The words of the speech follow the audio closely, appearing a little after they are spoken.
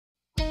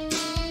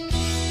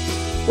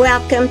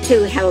Welcome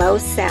to Hello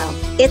Self.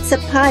 It's a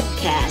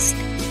podcast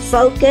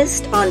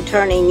focused on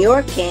turning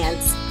your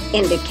can'ts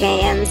into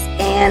cans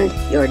and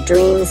your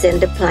dreams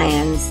into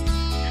plans.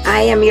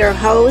 I am your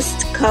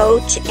host,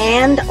 coach,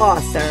 and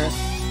author,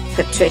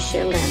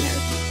 Patricia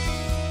Leonard.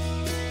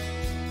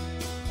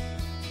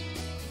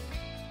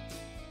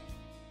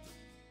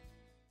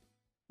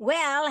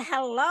 Well,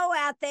 hello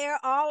out there,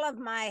 all of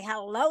my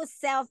Hello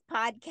Self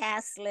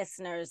podcast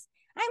listeners.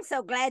 I'm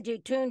so glad you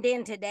tuned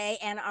in today,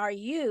 and are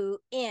you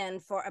in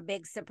for a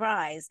big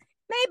surprise?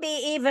 Maybe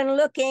even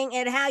looking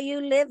at how you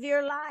live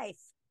your life.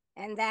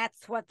 And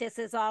that's what this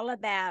is all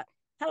about.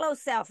 Hello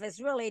Self is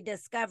really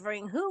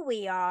discovering who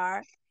we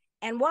are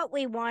and what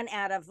we want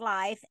out of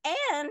life,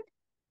 and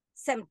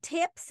some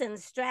tips and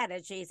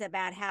strategies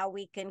about how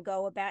we can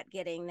go about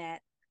getting that.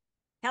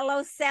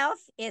 Hello Self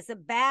is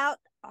about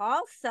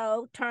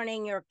also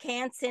turning your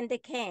can'ts into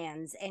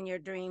cans and your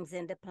dreams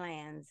into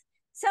plans.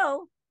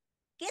 So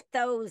get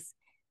those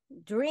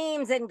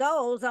dreams and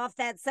goals off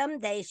that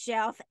someday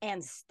shelf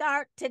and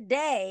start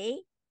today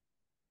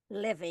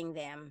living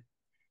them.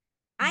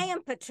 I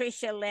am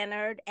Patricia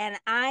Leonard, and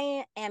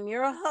I am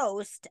your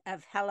host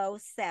of Hello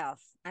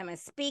Self. I'm a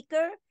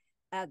speaker,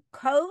 a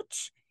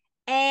coach,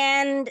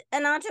 and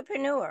an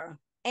entrepreneur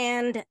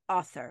and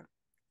author.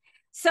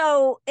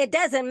 So it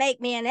doesn't make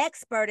me an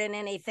expert in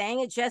anything.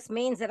 It just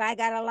means that I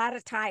got a lot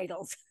of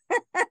titles.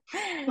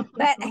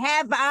 But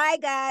have I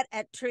got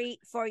a treat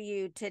for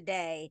you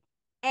today?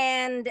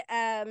 And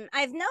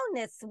I've known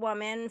this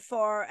woman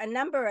for a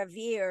number of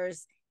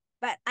years,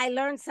 but I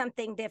learned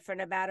something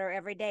different about her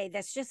every day.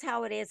 That's just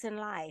how it is in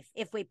life.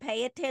 If we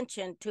pay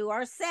attention to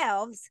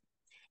ourselves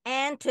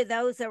and to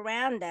those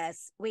around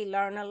us, we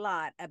learn a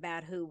lot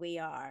about who we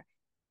are.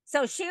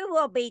 So she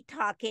will be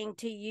talking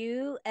to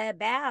you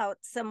about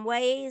some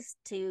ways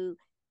to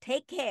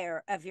take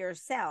care of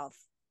yourself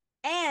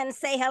and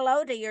say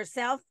hello to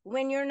yourself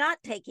when you're not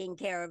taking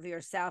care of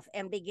yourself,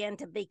 and begin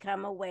to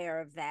become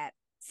aware of that.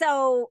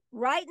 So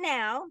right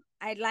now,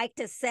 I'd like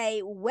to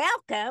say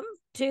welcome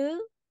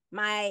to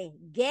my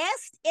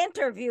guest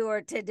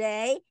interviewer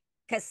today,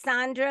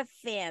 Cassandra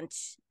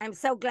Finch. I'm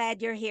so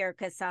glad you're here,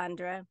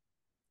 Cassandra.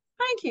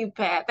 Thank you,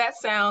 Pat. That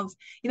sounds,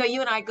 you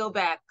and I go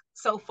back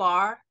so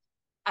far.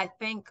 I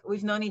think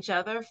we've known each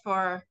other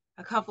for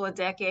a couple of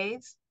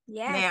decades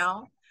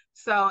now.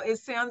 So it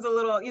sounds a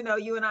little,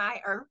 you and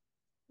I are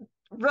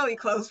really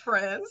close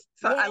friends.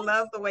 So I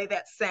love the way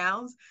that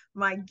sounds.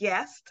 My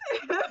guest.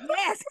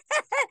 Yes.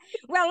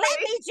 Well, let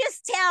me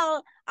just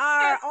tell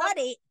our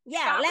audience.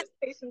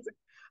 Conversations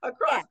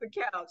across the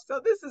couch. So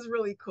this is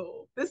really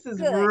cool. This is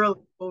really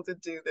cool to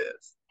do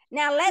this.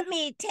 Now, let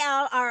me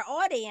tell our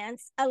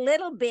audience a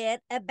little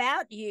bit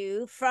about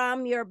you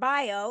from your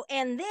bio,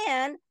 and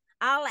then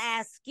I'll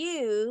ask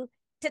you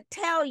to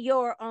tell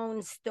your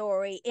own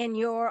story in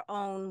your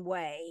own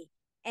way.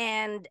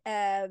 And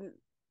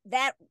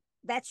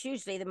that's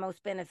usually the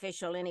most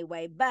beneficial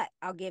anyway, but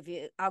I'll give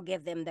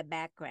them the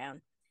background.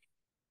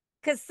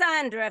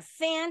 Cassandra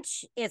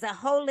Finch is a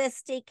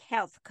holistic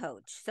health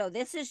coach. So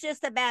this is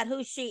just about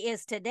who she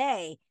is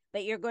today,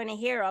 but you're going to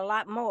hear a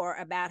lot more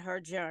about her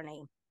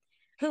journey.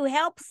 Who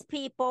helps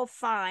people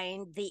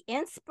find the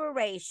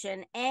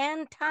inspiration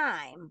and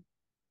time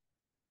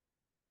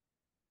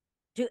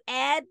to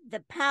add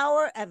the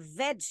power of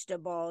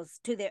vegetables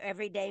to their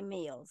everyday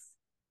meals.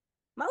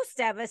 Most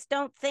of us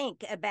don't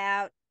think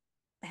about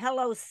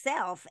Hello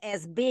Self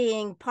as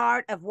being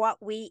part of what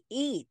we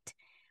eat,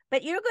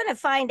 but you're going to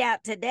find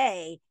out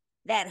today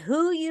that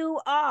who you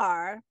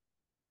are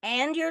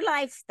and your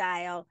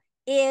lifestyle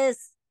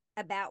is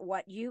about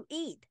what you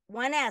eat,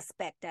 one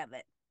aspect of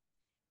it.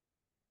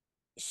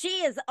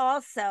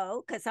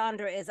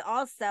 Cassandra is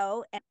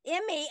also an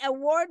Emmy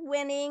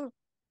award-winning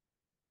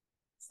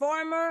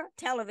former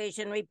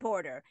television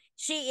reporter.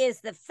 She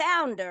is the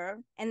founder,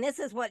 and this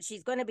is what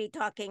she's going to be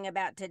talking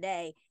about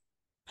today,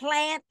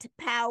 Plant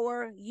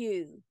Power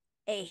You,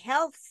 a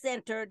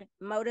health-centered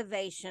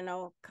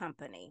motivational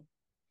company.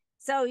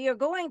 So you're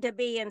going to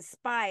be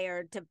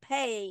inspired to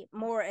pay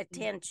more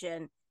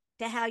attention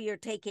to how you're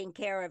taking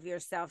care of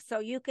yourself so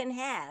you can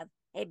have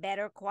a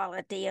better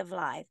quality of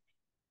life.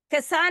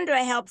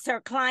 Cassandra helps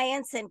her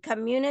clients and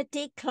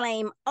community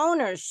claim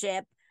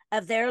ownership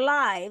of their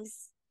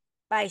lives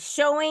by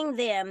showing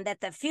them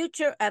that the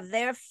future of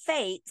their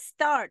fate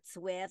starts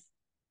with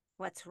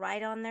what's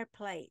right on their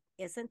plate.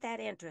 Isn't that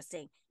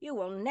interesting? You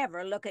will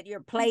never look at your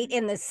plate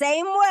in the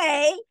same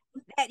way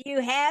that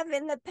you have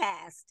in the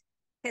past.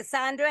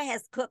 Cassandra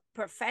has cooked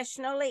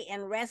professionally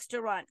in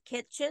restaurant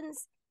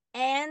kitchens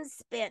and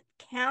spent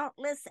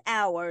countless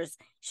hours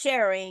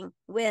sharing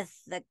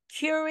with the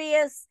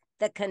curious,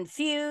 the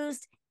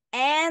confused,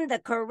 and the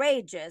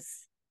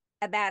courageous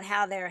about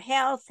how their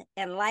health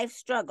and life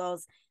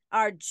struggles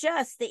are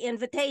just the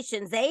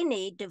invitations they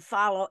need to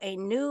follow a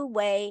new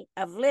way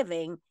of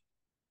living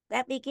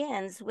that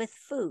begins with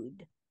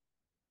food.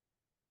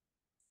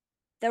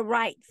 The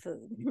right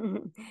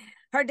food.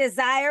 Her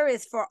desire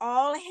is for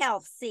all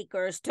health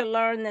seekers to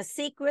learn the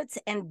secrets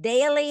and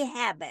daily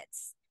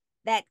habits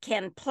that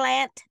can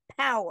plant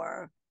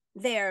power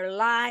their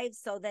lives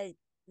so that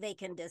they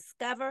can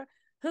discover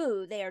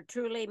who they are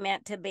truly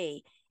meant to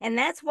be. And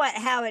that's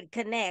how it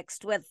connects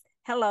with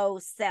Hello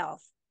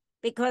Self,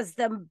 because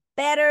the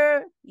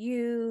better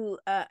you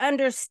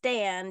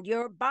understand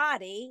your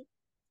body,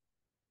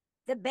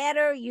 the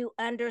better you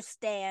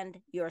understand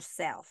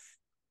yourself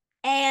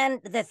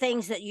and the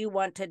things that you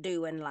want to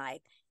do in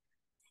life.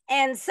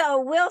 And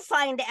so we'll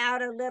find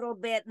out a little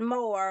bit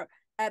more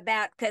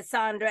about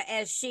Cassandra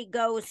as she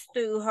goes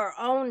through her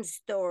own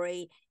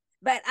story.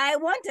 But I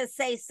want to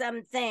say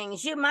some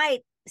things. You might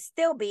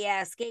still be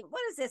asking,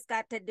 what has this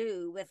got to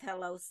do with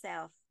Hello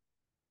Self?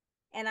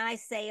 And I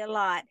say a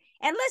lot.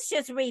 And let's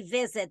just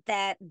revisit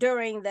that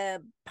during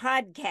the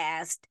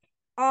podcast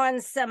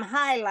on some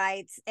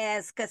highlights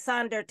as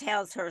Cassandra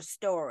tells her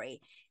story.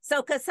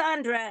 So,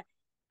 Cassandra,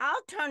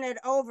 I'll turn it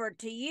over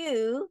to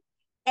you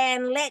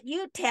and let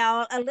you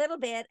tell a little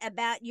bit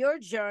about your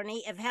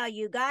journey of how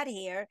you got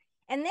here.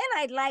 And then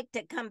I'd like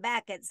to come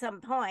back at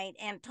some point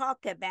and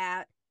talk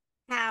about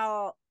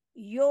how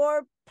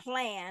your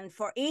plan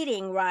for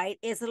eating right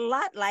is a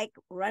lot like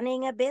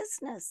running a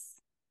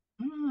business.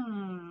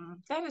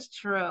 That is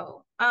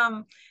true.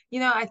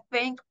 I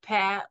think,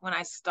 Pat, when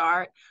I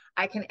start,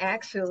 I can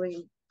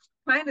actually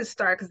kind of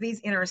start because these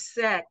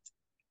intersect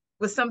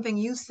with something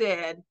you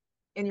said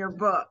in your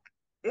book,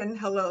 in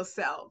Hello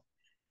Self.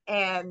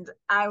 And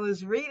I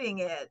was reading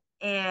it.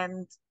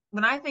 And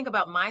when I think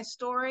about my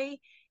story,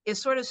 it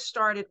sort of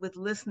started with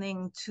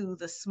listening to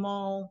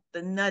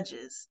the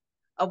nudges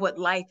of what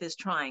life is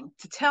trying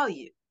to tell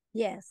you.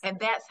 Yes. And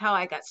that's how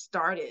I got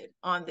started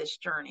on this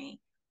journey,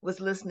 was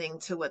listening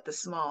to what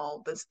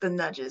the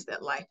nudges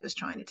that life is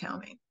trying to tell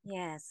me.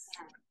 Yes.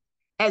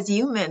 As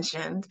you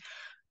mentioned,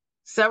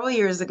 several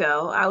years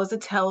ago, I was a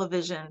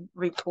television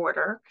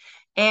reporter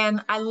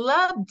and I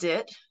loved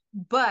it,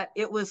 but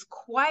it was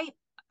quite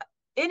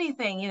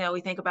anything, we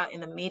think about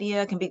in the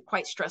media can be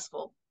quite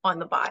stressful on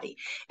the body.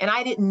 And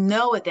I didn't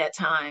know at that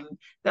time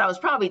that I was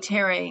probably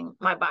tearing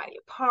my body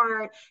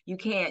apart. You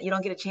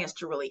don't get a chance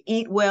to really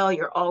eat well.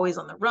 You're always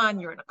on the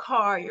run. You're in a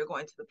car, you're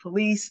going to the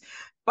police,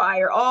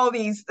 fire, all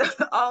these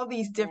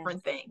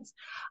different things.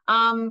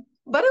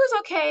 But it was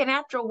okay. And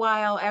after a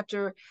while,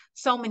 after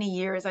so many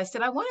years, I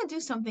said, I want to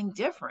do something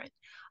different.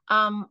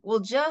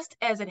 Well, just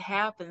as it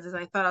happens, as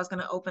I thought I was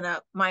going to open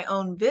up my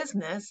own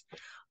business,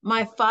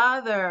 my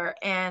father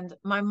and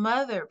my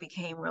mother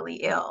became really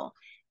ill,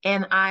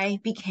 and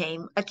I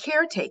became a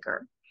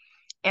caretaker.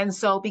 And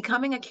so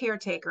becoming a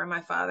caretaker,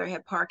 my father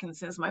had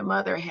Parkinson's, my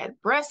mother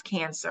had breast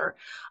cancer.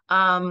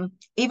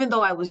 Even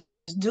though I was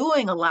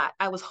doing a lot,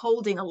 I was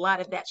holding a lot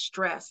of that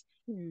stress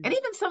and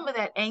even some of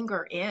that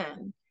anger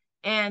in.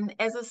 And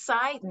as a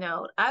side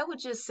note, I would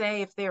just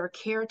say, if there are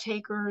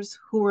caretakers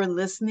who are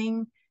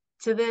listening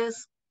to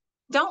this,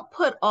 don't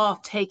put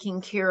off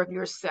taking care of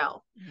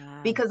yourself,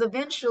 because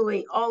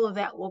eventually all of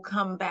that will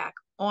come back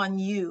on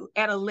you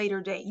at a later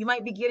date. You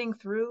might be getting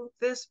through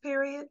this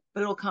period,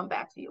 but it'll come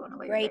back to you on a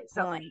later date.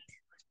 Great point.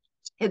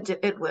 So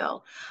it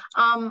will.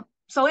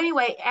 So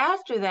anyway,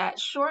 after that,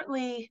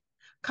 shortly,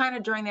 kind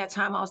of during that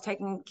time I was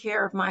taking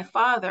care of my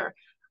father,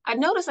 I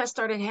noticed I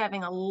started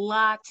having a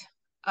lot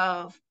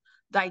of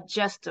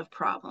digestive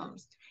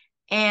problems.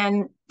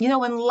 And,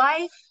 in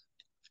life,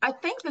 I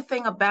think the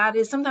thing about it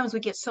is sometimes we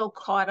get so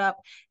caught up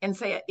in,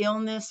 say, an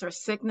illness or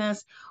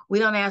sickness, we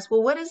don't ask,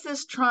 well, what is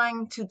this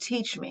trying to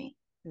teach me?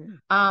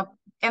 And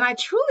I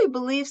truly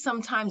believe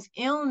sometimes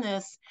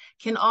illness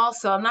can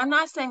also, and I'm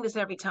not saying this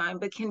every time,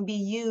 but can be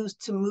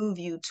used to move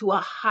you to a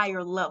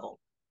higher level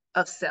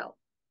of self.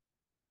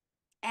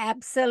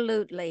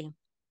 Absolutely.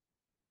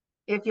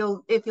 If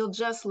you'll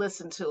just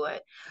listen to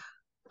it.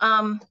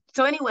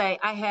 So anyway,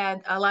 I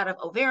had a lot of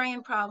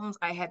ovarian problems.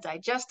 I had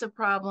digestive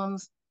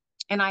problems.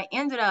 And I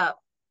ended up,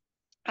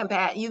 and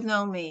Pat, you've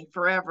known me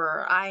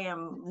forever. I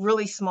am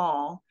really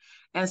small.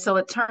 And so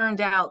it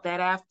turned out that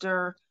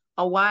after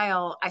a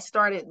while, I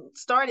started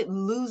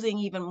losing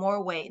even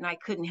more weight, and I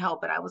couldn't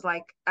help it.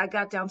 I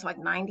got down to like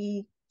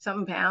 90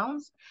 something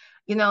pounds,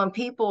 and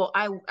people,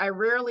 I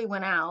rarely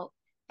went out.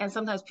 And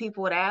sometimes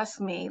people would ask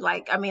me,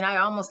 I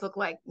almost looked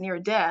like near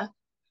death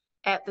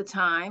at the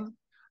time.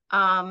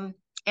 And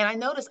I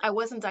noticed I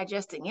wasn't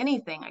digesting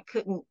anything.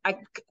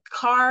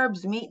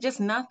 Carbs, meat, just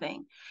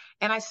nothing.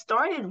 And I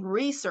started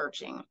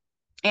researching,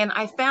 and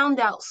I found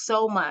out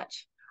so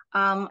much.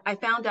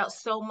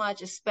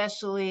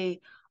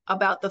 Especially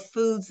about the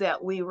foods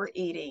that we were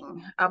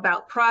eating,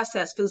 about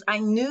processed foods. I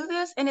knew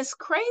this, and it's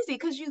crazy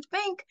because you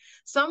think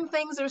some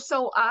things are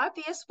so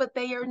obvious, but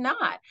they are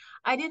not.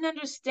 I didn't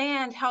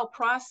understand how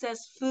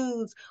processed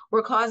foods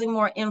were causing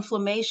more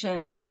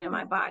inflammation in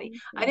my body.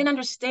 I didn't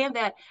understand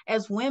that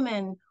as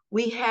women,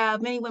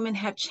 many women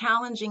have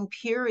challenging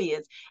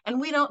periods, and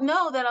we don't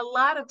know that a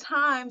lot of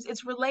times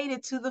it's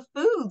related to the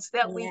foods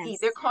that we eat.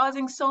 They're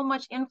causing so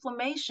much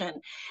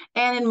inflammation.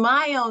 And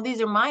these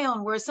are my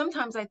own words,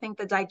 sometimes I think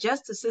the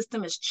digestive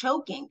system is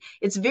choking.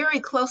 It's very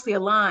closely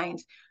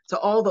aligned to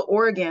all the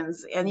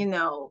organs and,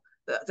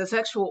 the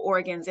sexual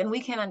organs, and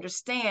we can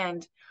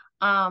understand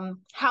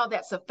how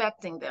that's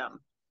affecting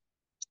them.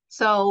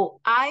 So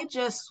I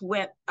just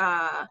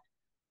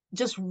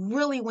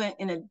really went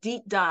in a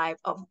deep dive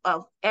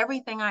of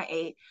everything I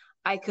ate.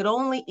 I could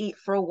only eat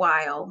for a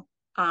while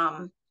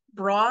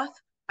broth.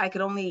 I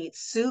could only eat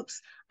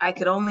soups. I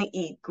could only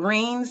eat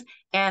greens.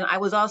 And I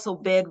was also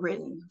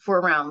bedridden for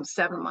around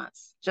 7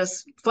 months,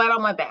 just flat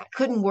on my back,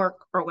 couldn't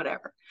work or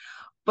whatever.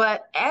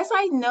 But as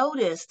I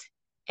noticed,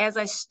 as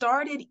I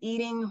started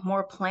eating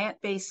more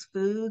plant-based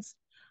foods,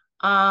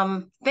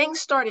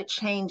 things started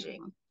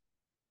changing.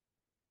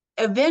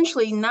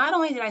 Eventually, not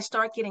only did I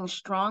start getting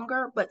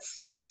stronger, but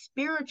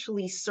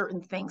spiritually,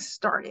 certain things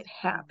started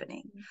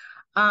happening.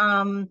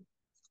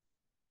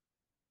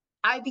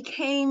 I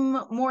became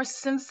more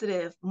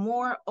sensitive,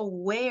 more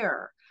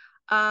aware.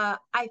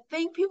 I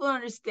think people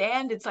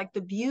understand it's like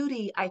the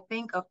beauty, I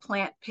think, of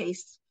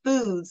plant-based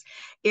foods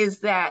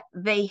is that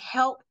they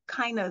help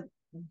kind of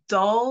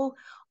dull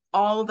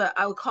all the,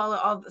 I would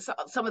call it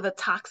some of the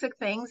toxic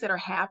things that are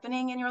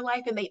happening in your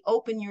life, and they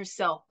open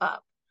yourself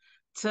up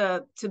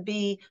to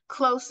be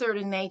closer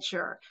to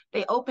nature.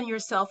 They open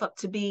yourself up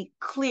to be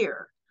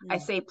clear. I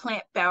say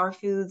plant-power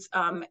foods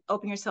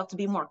open yourself to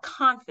be more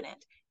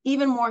confident,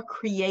 even more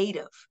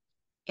creative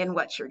in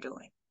what you're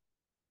doing.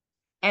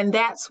 And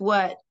that's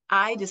what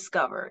I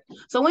discovered.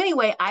 So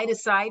anyway, I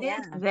decided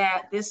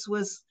that this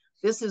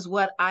is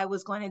what I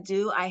was going to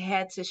do. I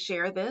had to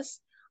share this.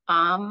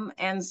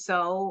 And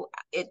so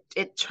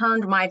it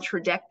turned my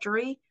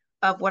trajectory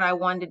of what I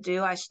wanted to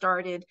do. I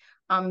started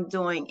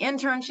doing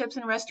internships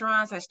in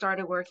restaurants. I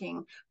started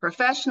working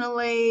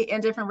professionally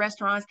in different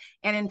restaurants.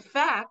 And in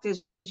fact,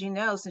 as you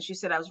know, since you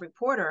said I was a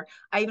reporter,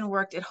 I even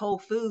worked at Whole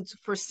Foods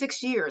for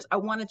 6 years. I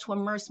wanted to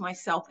immerse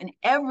myself in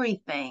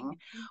everything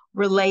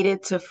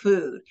related to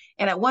food.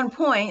 And at one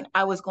point,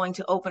 I was going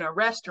to open a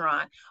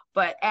restaurant.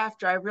 But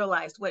after I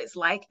realized what it's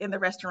like in the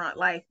restaurant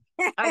life,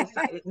 I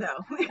decided no.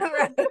 I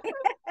was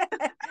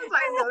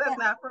like, no, that's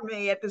not for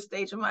me at this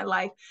stage of my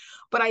life.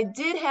 But I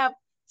did have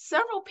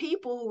several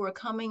people who were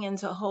coming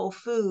into Whole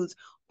Foods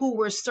who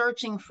were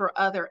searching for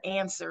other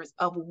answers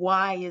of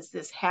why is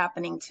this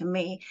happening to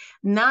me,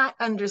 not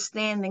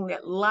understanding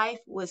that life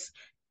was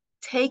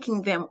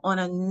taking them on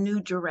a new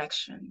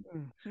direction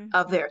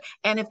of their,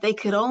 and if they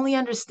could only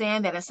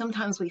understand that, and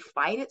sometimes we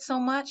fight it so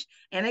much.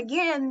 And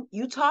again,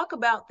 you talk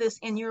about this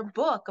in your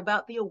book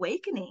about the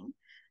awakening,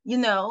 you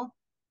know,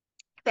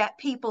 that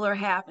people are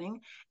having.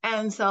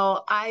 And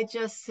so I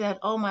just said,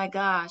 oh my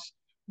gosh,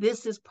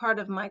 this is part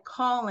of my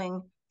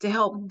calling to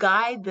help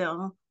guide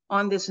them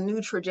on this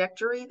new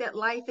trajectory that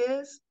life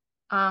is,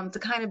 to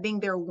kind of being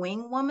their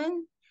wing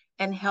woman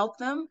and help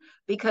them,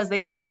 because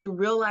they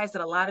realize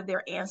that a lot of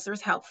their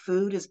answers, how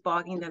food is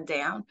bogging them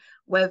down,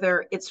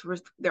 whether it's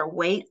with their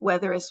weight,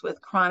 whether it's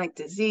with chronic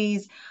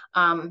disease.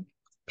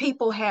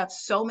 People have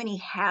so many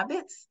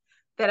habits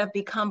that have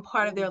become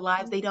part of their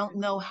lives. They don't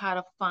know how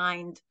to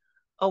find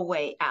a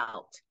way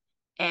out.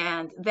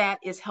 And that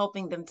is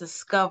helping them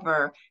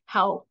discover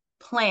how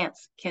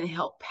plants can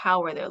help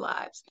power their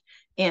lives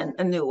in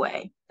a new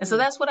way. And so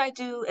that's what I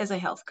do as a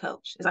health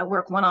coach, is I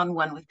work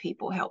one-on-one with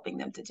people, helping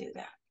them to do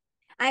that.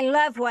 I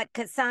love what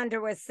Cassandra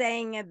was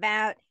saying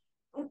about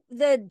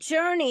the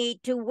journey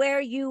to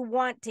where you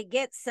want to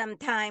get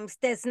sometimes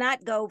does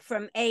not go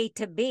from A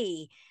to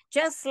B.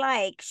 Just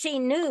like she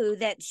knew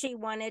that she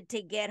wanted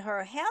to get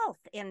her health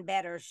in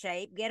better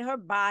shape, get her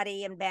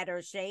body in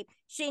better shape,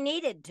 she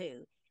needed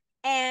to.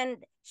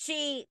 And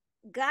she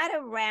got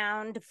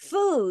around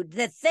food,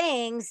 the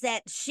things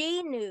that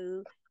she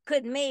knew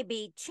could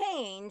maybe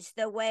change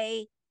the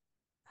way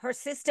her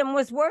system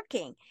was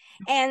working.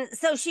 And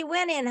so she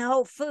went in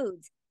Whole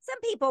Foods.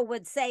 Some people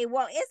would say,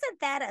 well, isn't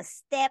that a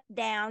step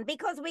down?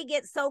 Because we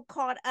get so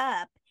caught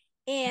up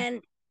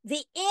in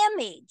the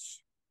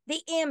image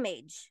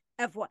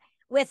of what,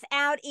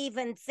 without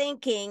even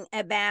thinking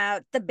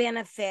about the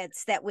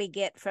benefits that we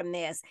get from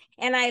this.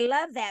 And I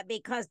love that,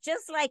 because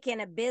just like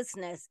in a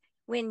business,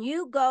 when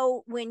you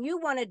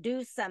want to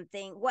do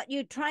something, what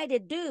you try to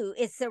do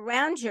is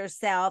surround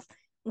yourself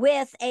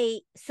with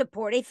a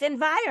supportive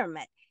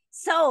environment.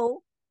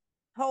 So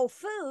Whole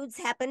Foods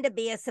happened to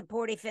be a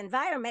supportive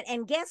environment.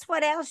 And guess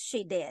what else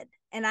she did?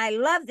 And I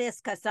love this,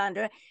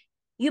 Cassandra.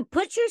 You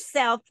put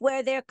yourself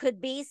where there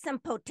could be some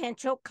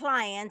potential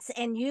clients,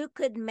 and you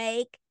could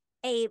make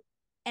an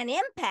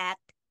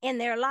impact in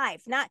their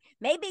life. Not,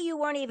 maybe you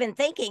weren't even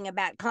thinking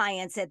about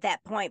clients at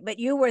that point, but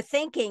you were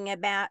thinking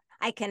about,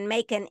 I can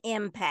make an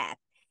impact.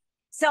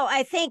 So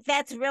I think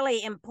that's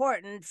really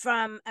important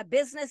from a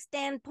business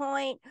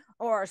standpoint,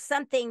 or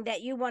something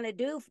that you want to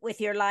do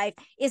with your life,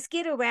 is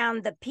get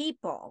around the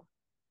people.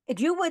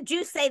 Would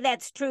you say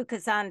that's true,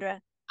 Cassandra?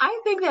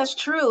 I think that's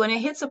true. And it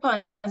hits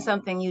upon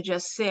something you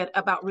just said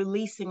about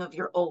releasing of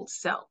your old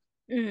self.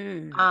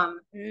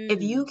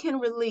 If you can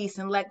release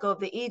and let go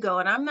of the ego,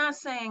 and I'm not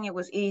saying it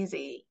was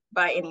easy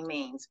by any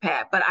means,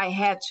 Pat, but I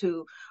had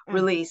to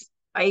release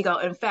my ego.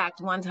 In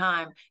fact, one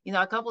time,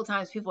 a couple of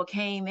times people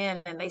came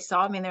in and they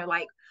saw me and they're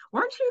like,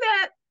 weren't you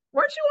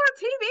on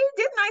TV?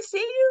 Didn't I see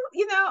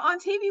you, on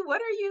TV?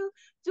 What are you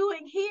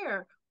doing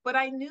here? But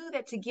I knew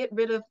that to get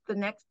rid of to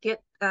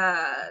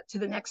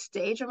the next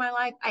stage of my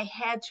life, I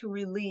had to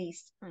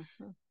release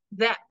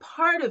that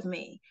part of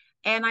me.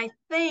 And I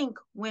think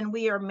when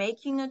we are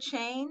making a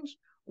change,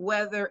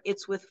 whether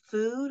it's with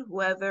food,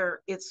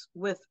 whether it's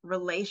with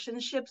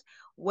relationships,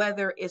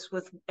 whether it's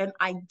with an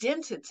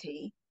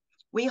identity,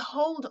 we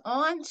hold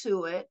on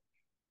to it.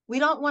 We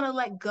don't want to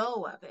let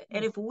go of it.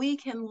 And if we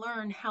can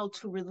learn how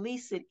to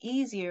release it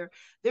easier,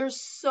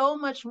 there's so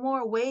much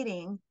more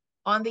waiting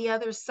on the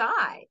other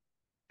side.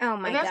 Oh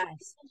my and that's gosh. what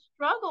people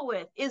struggle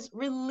with, is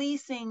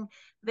releasing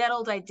that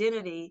old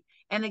identity.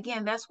 And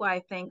again, that's why I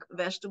think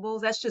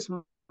vegetables, that's just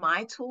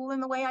my tool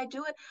in the way I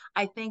do it.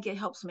 I think it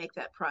helps make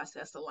that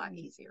process a lot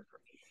easier for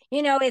me.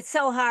 You know, it's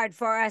so hard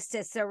for us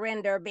to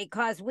surrender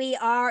because we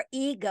are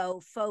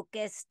ego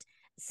focused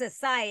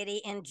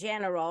society in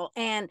general.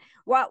 And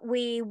what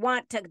we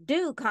want to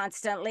do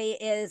constantly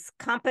is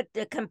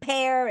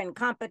compare and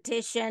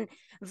competition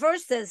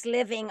versus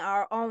living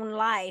our own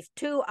life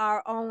to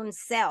our own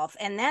self.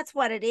 And that's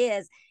what it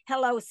is.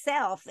 Hello,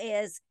 self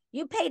is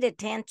you paid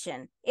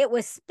attention. It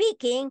was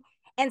speaking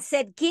and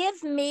said,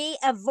 give me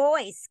a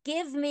voice,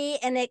 give me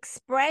an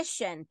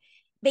expression,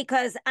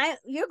 because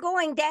you're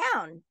going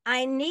down.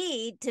 I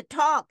need to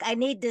talk. I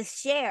need to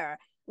share.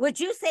 Would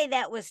you say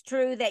that was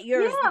true, that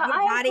your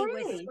body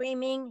was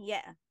screaming?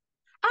 Yeah.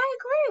 I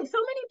agree. So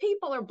many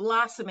people are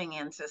blossoming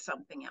into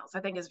something else. I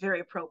think is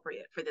very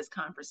appropriate for this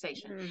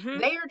conversation.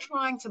 They are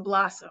trying to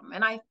blossom.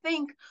 And I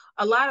think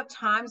a lot of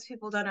times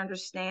people don't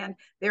understand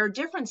there are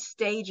different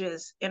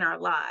stages in our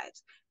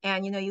lives.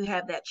 And, you know, you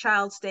have that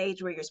child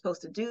stage where you're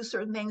supposed to do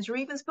certain things. You're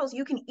even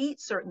you can eat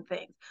certain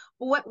things.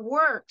 But what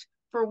worked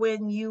for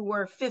when you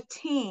were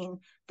 15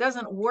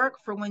 doesn't work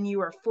for when you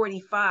are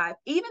 45,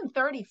 even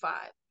 35.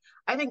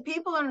 I think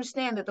people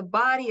understand that the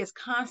body is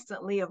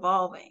constantly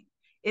evolving.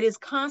 It is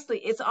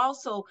constantly, it's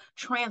also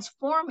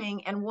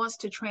transforming and wants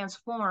to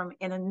transform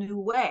in a new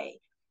way.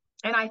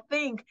 And I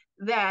think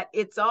that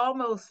it's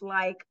almost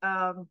like,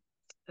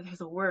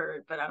 there's a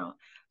word, but I don't,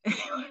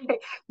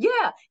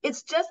 yeah,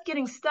 it's just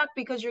getting stuck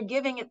because you're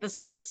giving it the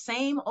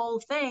same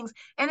old things.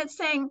 And it's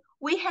saying,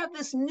 we have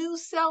this new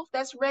self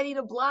that's ready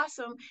to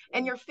blossom,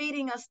 and you're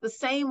feeding us the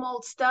same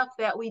old stuff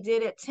that we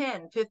did at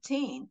 10,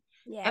 15.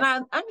 Yes. And I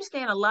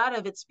understand a lot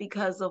of it's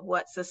because of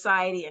what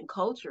society and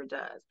culture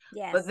does.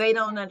 Yes. But they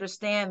don't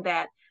understand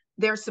that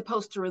they're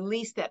supposed to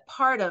release that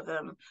part of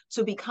them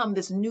to become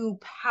this new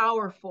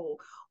powerful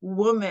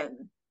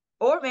woman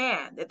or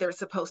man that they're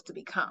supposed to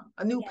become.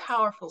 A new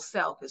powerful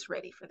self is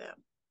ready for them.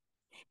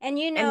 And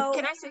you know, and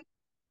can I say?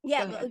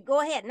 Yeah,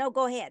 go ahead. No,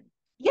 go ahead.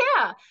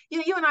 Yeah, you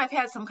know, you and I have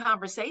had some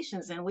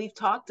conversations, and we've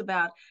talked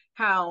about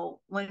how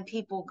when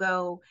people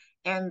go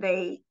and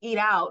they eat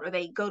out or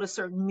they go to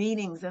certain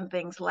meetings and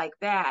things like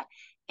that,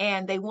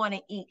 and they want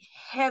to eat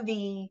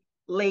heavy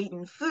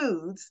laden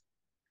foods,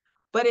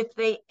 but if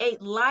they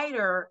ate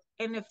lighter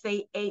and if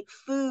they ate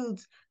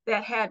foods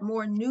that had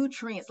more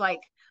nutrients,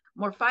 like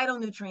more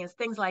phytonutrients,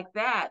 things like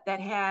that, that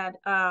had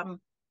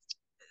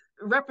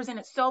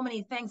represented so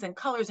many things and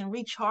colors and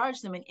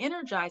recharged them and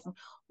energized them,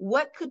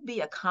 what could be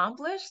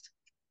accomplished?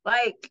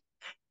 Like,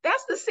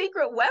 that's the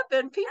secret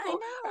weapon. People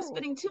are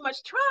spending too much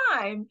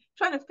time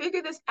trying to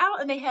figure this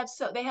out, and they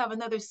have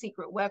another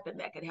secret weapon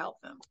that could help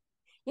them.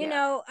 You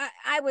know,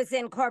 I was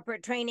in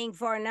corporate training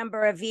for a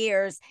number of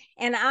years,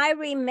 and I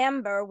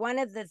remember one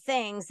of the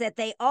things that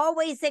they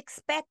always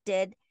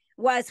expected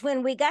was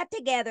when we got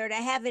together to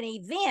have an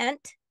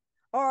event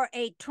or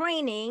a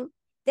training,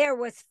 there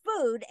was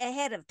food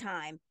ahead of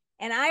time.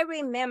 And I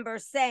remember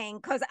saying,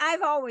 because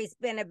I've always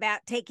been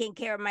about taking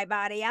care of my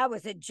body. I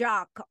was a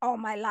jock all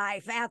my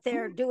life, out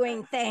there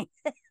doing things,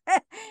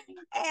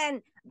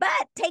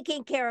 but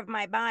taking care of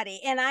my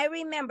body. And I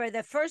remember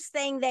the first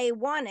thing they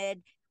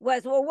wanted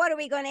was, well, what are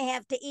we going to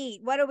have to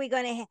eat? What are we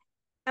going to have?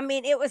 I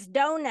mean, it was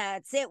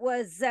donuts. It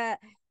was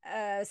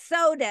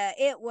soda.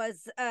 It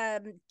was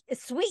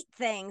sweet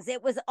things.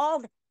 It was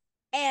all.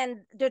 And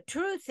the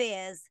truth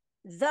is,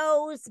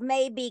 those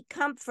may be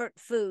comfort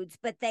foods,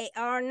 but they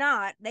are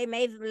not. They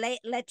may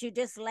let you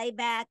just lay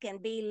back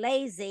and be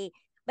lazy,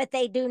 but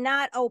they do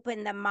not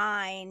open the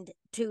mind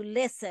to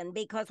listen,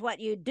 because what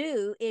you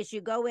do is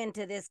you go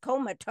into this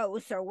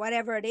comatose or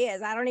whatever it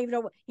is. I don't even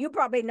know. You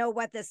probably know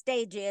what the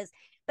stage is,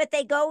 but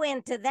they go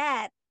into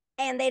that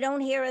and they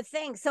don't hear a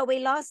thing. So we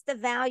lost the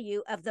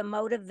value of the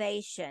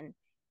motivation.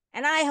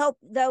 And I hope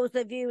those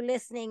of you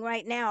listening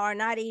right now are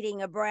not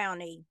eating a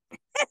brownie.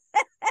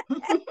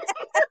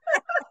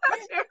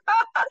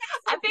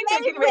 I think they're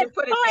getting ready to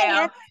put it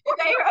down.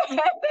 They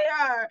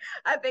are.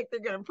 I think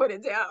they're going to put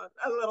it down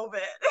a little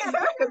bit,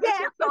 because this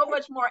is so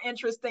much more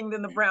interesting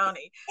than the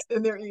brownie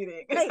than they're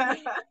eating.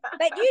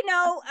 But you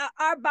know,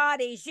 our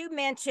bodies, you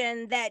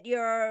mentioned that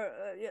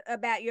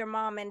about your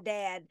mom and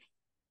dad.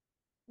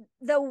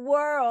 The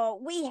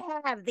world, we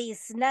have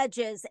these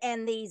nudges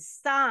and these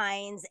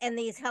signs and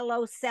these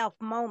hello self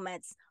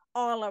moments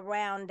all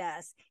around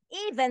us.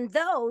 Even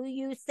though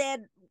you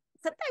said,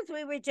 sometimes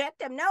we reject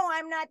them. No,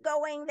 I'm not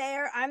going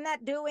there. I'm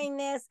not doing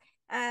this.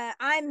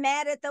 I'm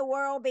mad at the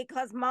world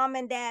because mom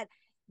and dad.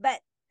 But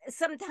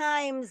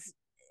sometimes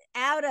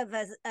out of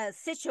a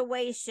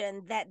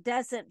situation that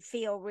doesn't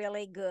feel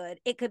really good.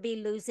 It could be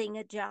losing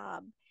a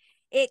job.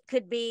 It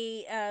could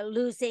be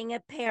losing a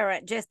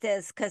parent, just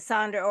as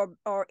Cassandra,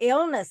 or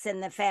illness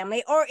in the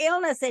family, or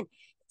illness. And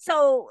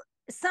so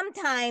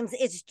sometimes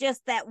it's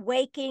just that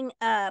waking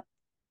up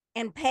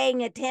and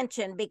paying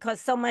attention,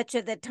 because so much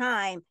of the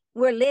time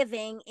we're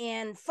living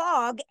in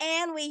fog,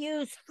 and we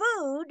use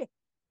food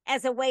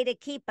as a way to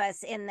keep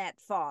us in that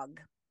fog.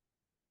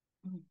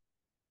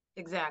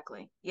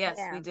 Exactly. Yes,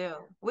 yeah.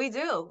 We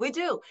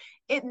do.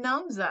 It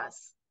numbs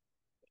us.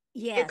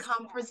 Yes. It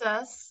comforts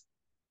us.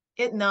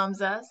 It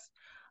numbs us.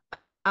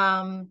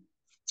 And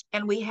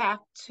we have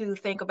to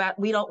think about,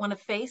 we don't want to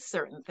face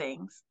certain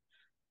things.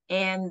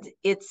 And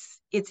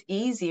it's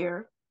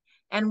easier.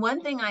 And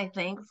one thing I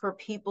think for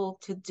people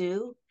to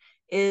do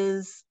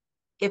is,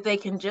 if they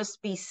can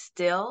just be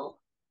still,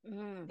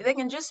 they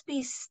can just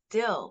be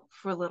still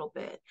for a little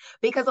bit,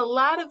 because a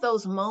lot of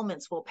those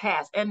moments will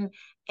pass. And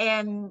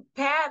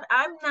Pat,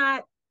 I'm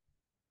not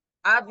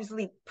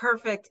obviously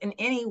perfect in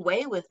any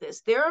way with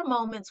this. There are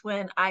moments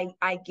when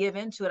I give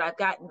into it. I've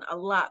gotten a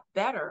lot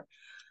better,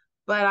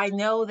 but I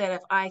know that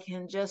if I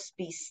can just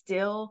be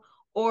still,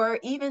 or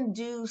even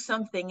do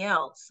something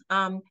else,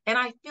 and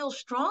I feel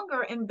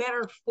stronger and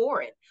better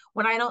for it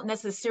when I don't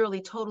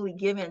necessarily totally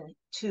give in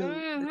to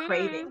the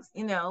cravings,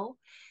 you know.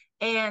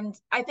 And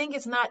I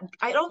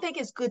don't think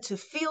it's good to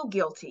feel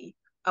guilty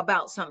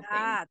about something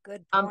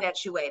good point.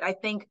 that you ate. I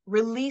think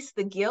release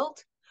the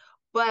guilt,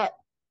 but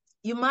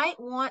you might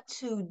want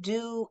to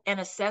do an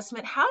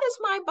assessment. How does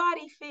my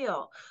body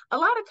feel? A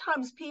lot of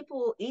times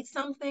people eat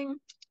something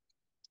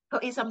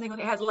that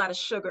has a lot of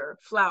sugar,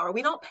 flour.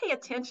 We don't pay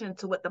attention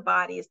to what the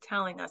body is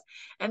telling us.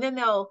 And then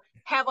they'll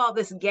have all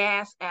this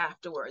gas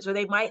afterwards, or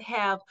they might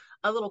have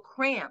a little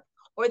cramp,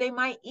 or they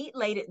might eat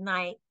late at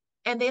night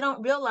and they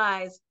don't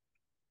realize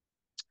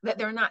that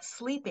they're not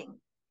sleeping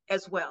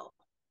as well.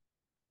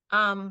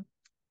 I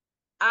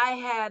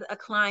had a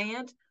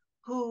client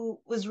who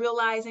was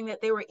realizing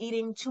that they were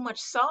eating too much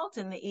salt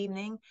in the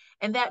evening,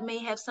 and that may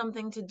have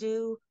something to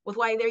do with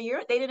why they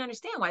didn't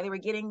understand why they were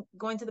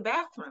going to the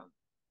bathroom,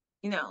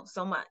 you know,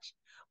 so much.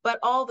 But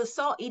all the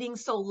salt, eating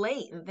so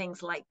late and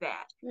things like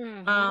that.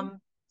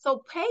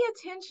 So pay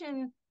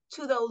attention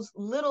to those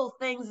little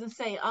things and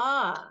say,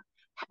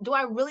 do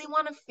I really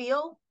want to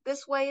feel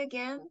this way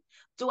again?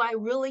 Do I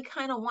really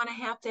kind of want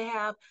to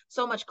have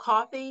so much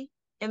coffee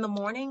in the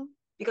morning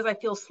because I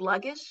feel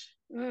sluggish?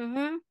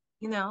 You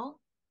know?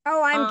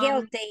 Oh, I'm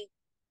guilty.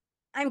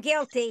 I'm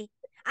guilty.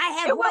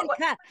 I have one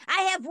cup.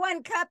 I have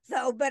one cup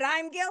though, but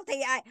I'm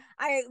guilty.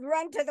 I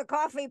run to the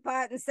coffee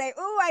pot and say,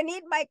 "Oh, I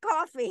need my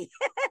coffee,"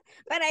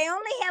 but I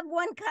only have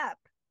one cup.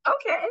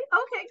 Okay,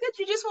 good.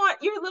 You just want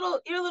your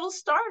little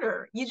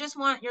starter. You just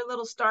want your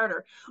little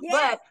starter. Yes.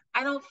 But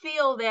I don't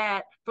feel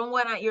that, from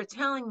what you're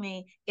telling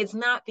me, it's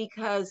not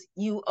because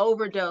you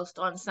overdosed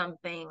on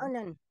something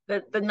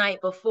the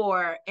night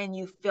before and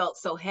you felt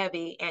so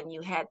heavy and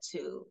you had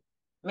to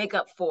make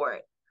up for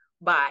it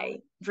by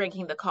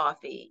drinking the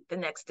coffee the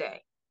next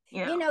day.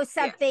 You know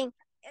something?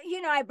 Yeah.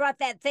 You know, I brought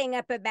that thing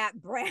up about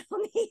brownie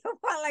a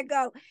while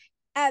ago,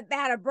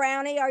 about a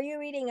brownie. Are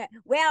you eating it?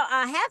 Well,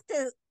 I have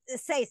to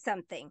say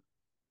something.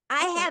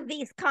 I have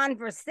these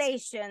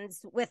conversations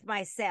with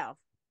myself.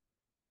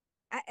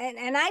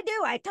 And I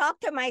do. I talk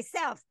to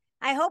myself.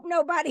 I hope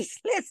nobody's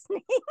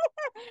listening,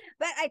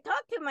 but I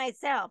talk to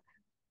myself.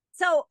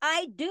 So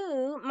I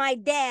do. My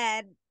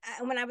dad,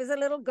 when I was a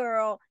little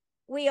girl,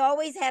 we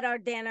always had our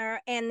dinner,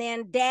 and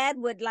then Dad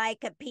would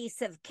like a piece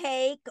of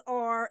cake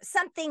or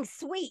something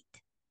sweet.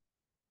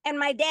 And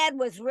my dad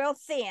was real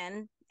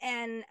thin,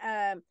 and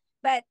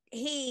but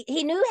he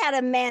knew how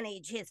to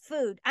manage his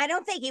food. I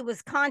don't think he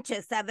was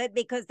conscious of it,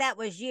 because that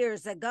was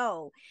years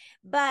ago.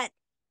 But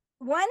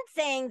one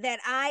thing that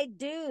I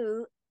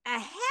do, a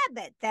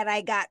habit that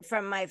I got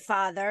from my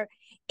father,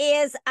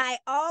 is I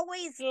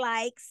always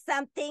like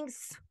something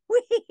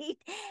sweet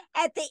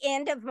at the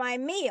end of my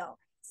meal.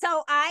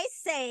 So I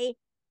say,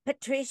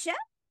 Patricia,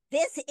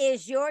 this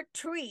is your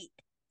treat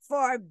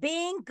for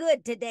being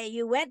good today.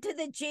 You went to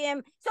the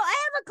gym. So I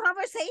have a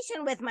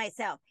conversation with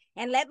myself.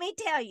 And let me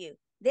tell you,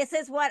 this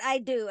is what I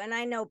do. And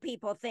I know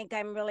people think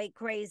I'm really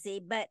crazy,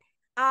 but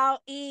I'll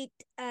eat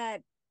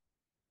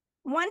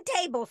 1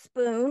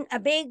 tablespoon, a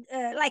big,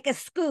 like a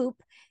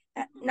scoop,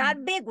 not a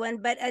big one,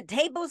 but a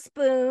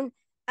tablespoon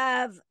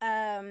of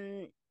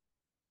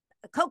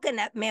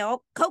coconut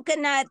milk,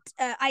 coconut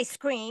ice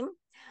cream,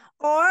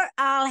 or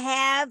I'll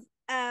have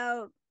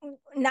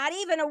not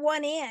even a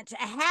 1 inch, a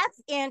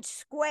 1/2 inch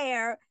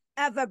square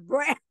of a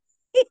brownie.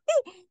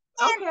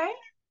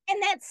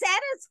 And that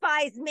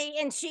satisfies me.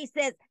 And she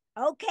says,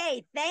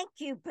 okay, thank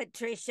you,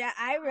 Patricia.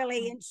 I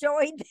really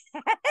enjoyed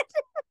that.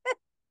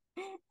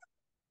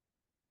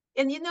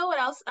 And you know what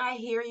else I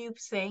hear you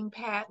saying,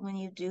 Pat, when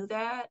you do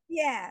that?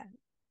 Yeah.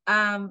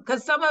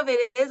 Because some of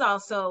it is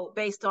also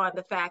based on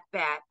the fact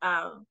that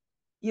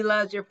you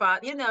loved your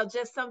father, you know,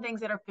 just some things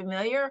that are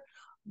familiar.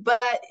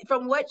 But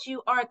from what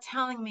you are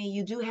telling me,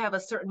 you do have a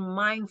certain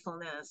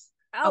mindfulness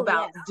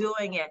about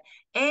doing it.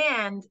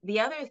 And the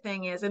other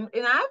thing is, and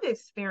I've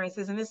experienced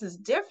this, and this is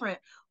different,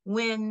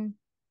 when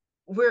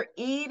we're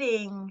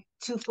eating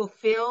to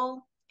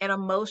fulfill an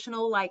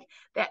emotional, like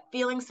that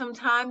feeling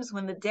sometimes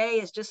when the day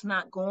is just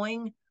not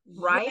going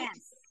right.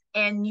 Yes.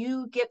 And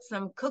you get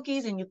some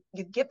cookies, and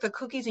you get the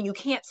cookies and you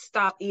can't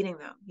stop eating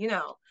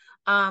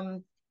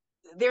them,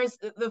 there's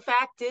the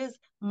fact is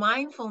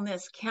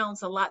mindfulness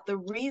counts a lot, the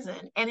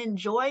reason and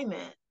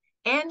enjoyment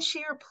and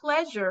sheer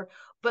pleasure.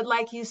 But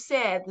like you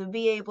said, to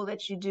be able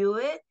that you do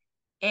it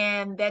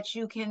and that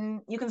you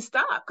can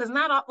stop, because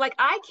not all, like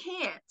I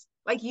can't,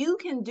 like you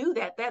can do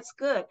that, that's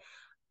good.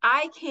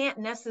 I can't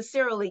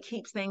necessarily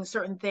keep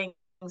certain things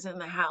in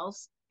the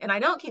house, and I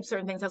don't keep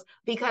certain things in the house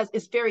because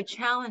it's very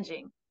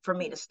challenging for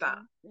me to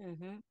stop.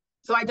 Mm-hmm.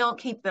 So I don't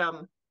keep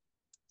them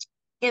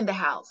in the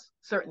house,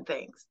 certain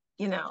things.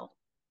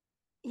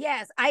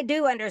 Yes, I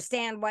do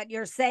understand what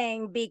you're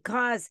saying,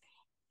 because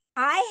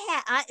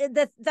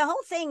the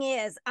whole thing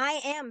is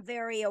I am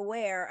very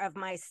aware of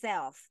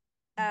myself.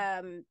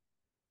 And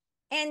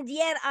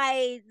yet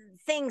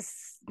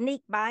things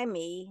sneak by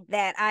me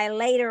that I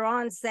later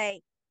on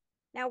say,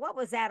 now what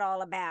was that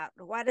all about?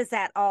 What is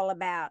that all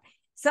about?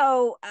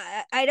 So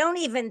I don't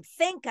even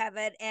think of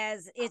it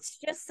as it's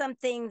just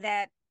something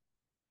that,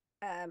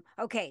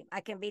 okay, I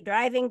can be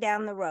driving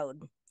down the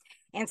road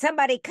and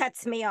somebody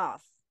cuts me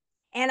off.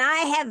 And I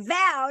have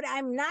vowed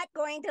I'm not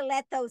going to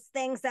let those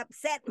things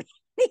upset me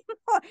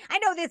anymore. I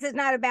know this is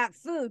not about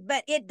food,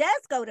 but it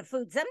does go to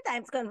food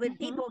sometimes, because when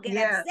people get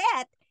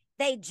upset,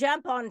 they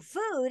jump on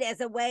food as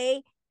a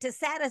way to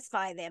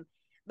satisfy them.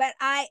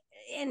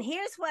 And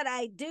here's what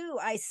I do.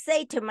 I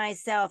say to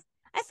myself,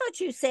 I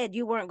thought you said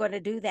you weren't going to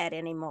do that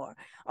anymore.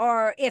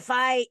 Or if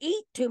I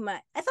eat too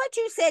much, I thought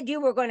you said you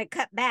were going to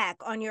cut back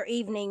on your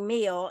evening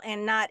meal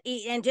and not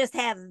eat and just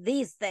have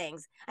these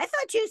things. I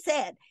thought you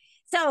said.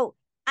 So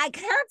I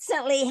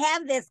constantly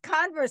have this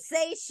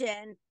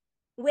conversation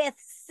with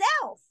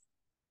self.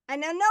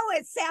 And I know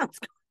it sounds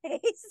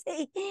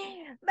crazy,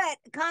 but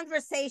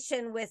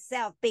conversation with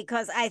self,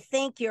 because I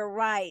think you're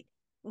right.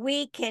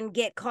 We can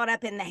get caught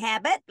up in the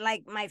habit,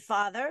 like my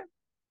father,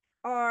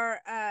 or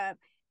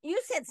you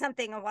said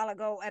something a while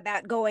ago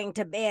about going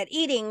to bed,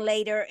 eating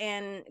later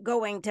and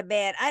going to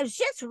bed. I was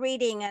just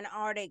reading an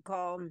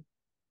article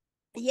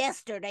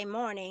yesterday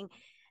morning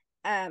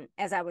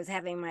as I was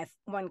having my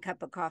 1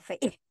 cup of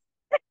coffee.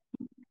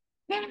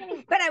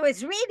 But I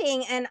was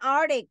reading an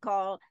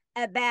article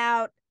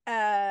about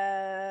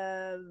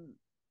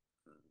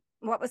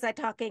what was I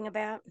talking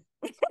about?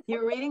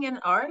 You're reading an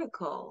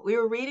article. We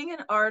were reading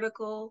an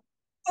article.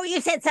 Oh,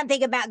 you said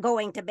something about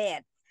going to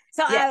bed.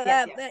 So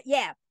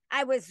yes.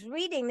 I was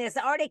reading this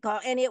article,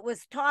 and it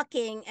was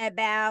talking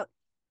about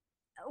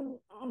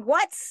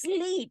what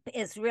sleep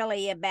is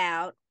really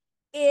about,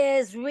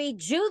 is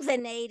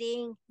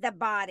rejuvenating the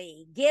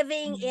body,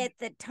 giving it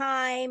the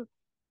time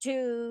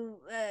to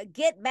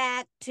get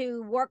back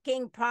to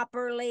working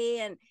properly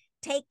and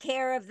take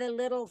care of the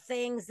little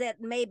things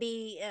that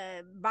maybe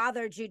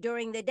bothered you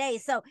during the day.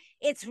 So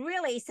it's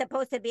really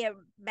supposed to be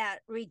about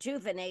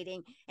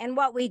rejuvenating. And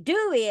what we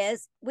do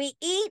is we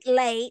eat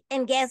late,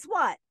 and guess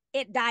what?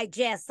 It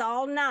digests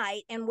all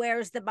night and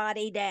wears the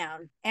body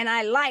down. And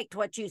I liked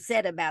what you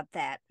said about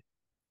that.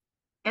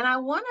 And I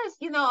want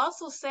to,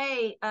 also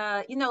say,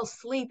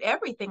 sleep,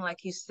 everything,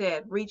 like you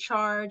said,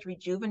 recharge,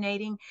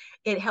 rejuvenating.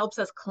 It helps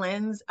us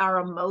cleanse our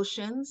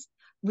emotions.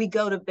 We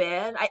go to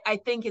bed. I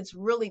think it's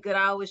really good.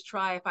 I always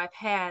try, if I've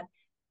had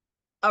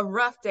a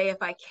rough day, if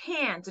I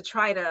can, to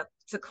try to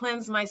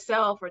cleanse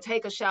myself or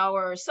take a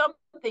shower or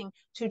something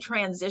to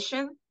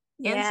transition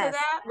into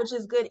that, which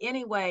is good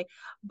anyway.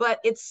 But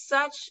it's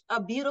such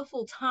a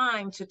beautiful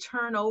time to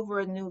turn over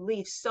a new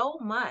leaf. So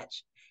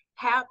much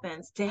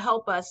happens to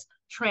help us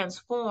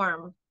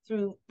transform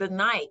through the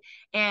night.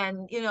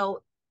 And,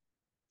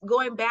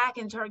 going back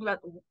and talking about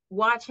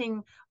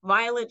watching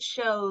violent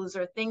shows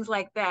or things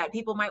like that,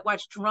 people might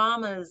watch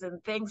dramas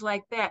and things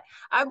like that.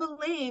 I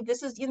believe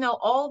this is,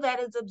 all that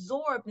is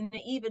absorbed, and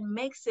it even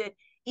makes it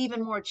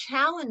even more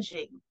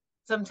challenging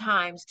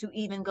sometimes to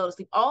even go to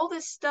sleep. All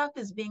this stuff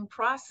is being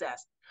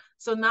processed.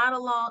 So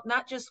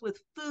not just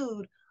with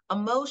food,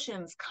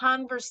 emotions,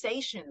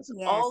 conversations,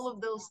 all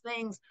of those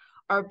things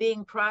are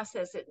being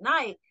processed at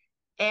night.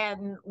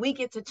 And we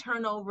get to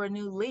turn over a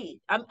new leaf.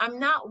 I'm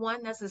not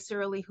one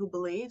necessarily who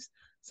believes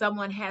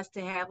someone has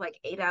to have like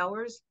 8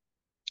 hours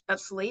of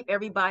sleep.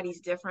 Everybody's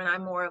different.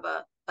 I'm more of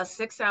a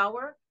 6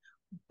 hour,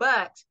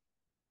 but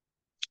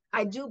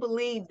I do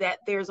believe that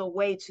there's a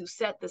way to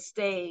set the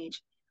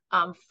stage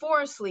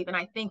for sleep. And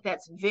I think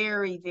that's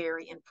very,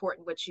 very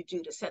important, what you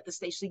do to set the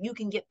stage so you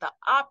can get the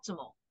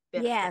optimal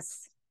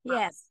benefits.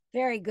 Yes,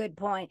 very good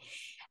point.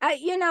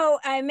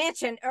 I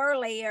mentioned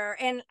earlier,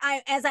 and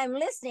as I'm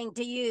listening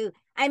to you,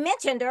 I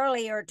mentioned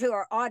earlier to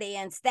our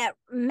audience that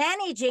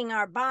managing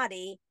our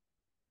body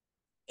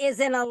is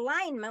in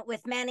alignment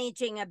with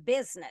managing a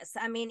business.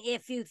 I mean,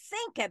 if you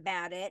think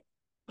about it,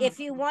 if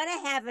you want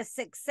to have a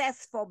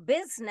successful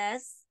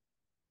business,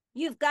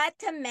 you've got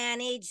to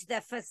manage the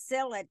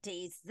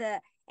facilities,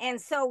 And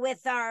so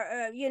with our,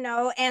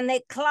 and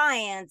the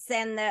clients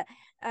and the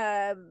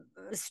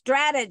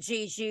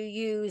strategies you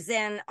use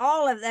and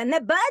all of them,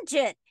 the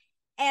budget.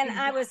 And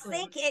exactly. I was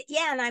thinking,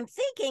 and I'm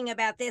thinking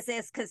about this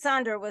as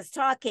Cassandra was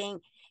talking.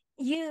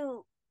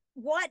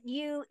 What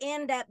you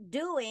end up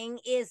doing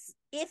is,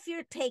 if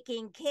you're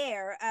taking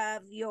care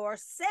of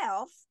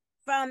yourself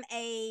from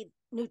a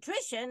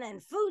nutrition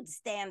and food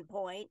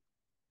standpoint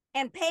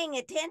and paying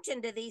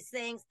attention to these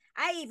things,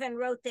 I even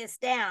wrote this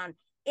down.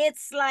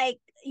 It's like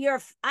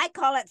I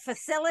call it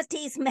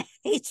facilities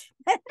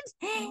management.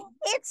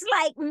 It's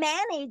like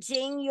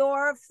managing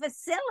your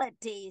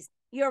facilities,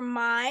 your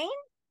mind,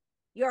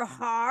 your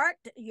heart,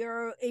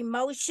 your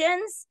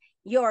emotions,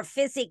 your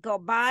physical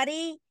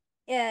body,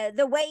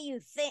 the way you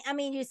think. I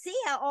mean, you see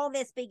how all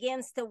this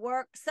begins to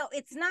work. So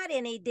it's not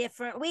any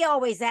different. We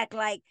always act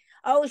like,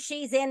 oh,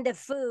 she's into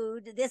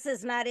food.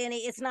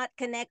 It's not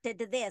connected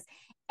to this.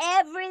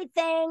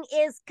 Everything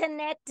is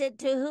connected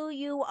to who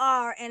you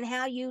are and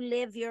how you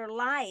live your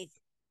life.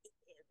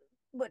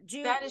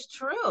 That is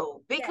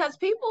true, because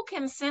people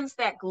can sense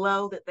that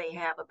glow that they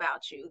have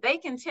about you. They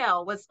can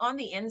tell what's on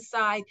the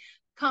inside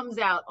comes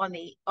out on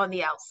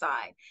the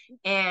outside.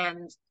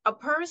 And a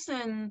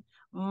person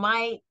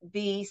might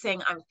be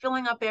saying, I'm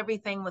filling up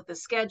everything with the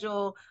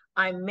schedule,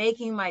 I'm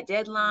making my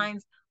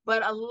deadlines,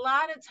 but a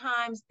lot of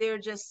times they're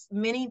just,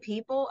 many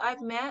people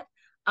I've met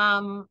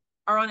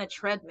are on a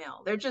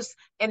treadmill. They're just,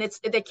 and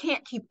they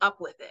can't keep up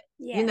with it.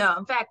 Yes.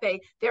 In fact,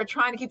 they're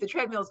trying to keep the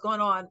treadmills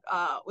going on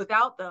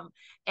without them.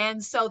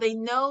 And so they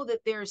know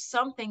that there's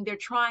something, they're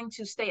trying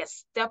to stay a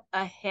step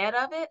ahead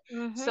of it.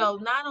 Mm-hmm. So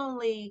not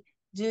only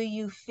do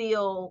you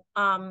feel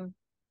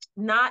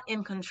not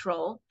in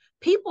control,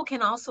 people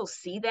can also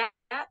see that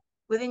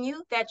within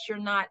you, that you're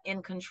not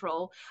in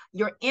control.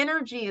 Your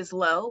energy is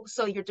low,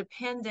 so you're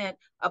dependent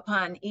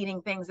upon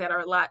eating things that are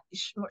a lot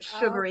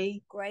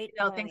sugary,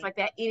 things like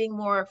that, eating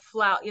more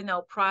flour,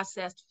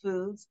 processed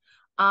foods.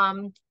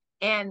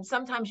 And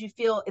sometimes you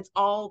feel it's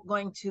all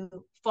going to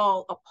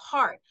fall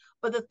apart.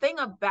 But the thing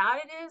about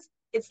it is,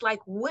 it's like,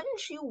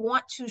 wouldn't you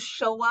want to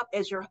show up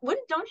as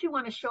don't you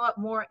want to show up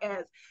more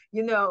as,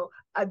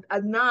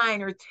 a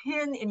 9 or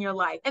 10 in your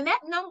life? And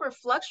that number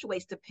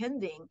fluctuates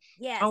depending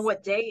on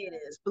what day it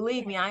is.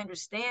 Believe me, I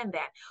understand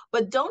that.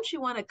 But don't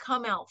you want to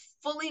come out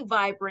fully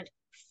vibrant,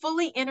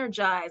 fully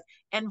energized,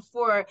 and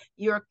for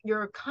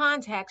your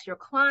contacts, your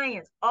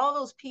clients, all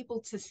those people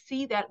to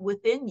see that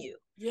within you?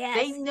 Yes.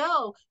 They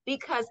know,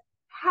 because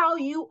how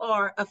you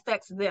are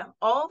affects them.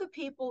 All the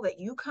people that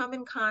you come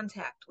in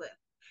contact with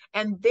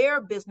and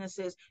their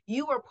businesses,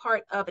 you are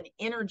part of an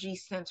energy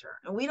center.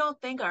 And we don't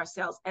think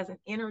ourselves as an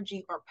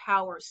energy or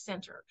power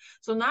center.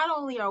 So not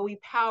only are we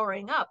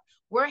powering up,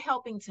 we're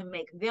helping to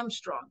make them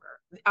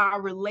stronger,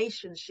 our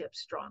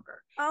relationships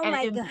stronger,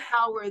 and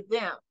empower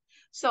them.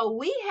 So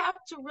we have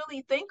to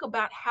really think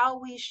about how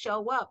we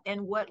show up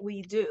and what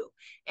we do.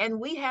 And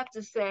we have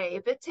to say,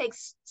 if it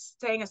takes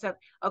saying ourselves,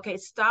 okay,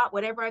 stop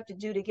whatever I have to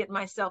do to get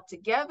myself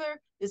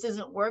together, this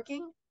isn't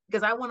working,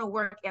 because I want to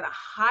work at a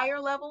higher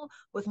level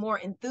with more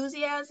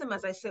enthusiasm,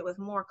 as I said, with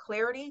more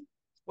clarity,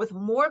 with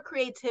more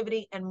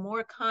creativity and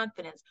more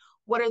confidence.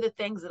 What are the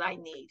things that I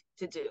need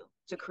to do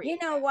to create? You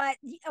know what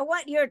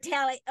you're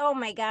telling, oh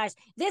my gosh,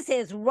 this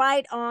is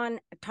right on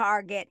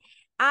target.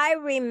 I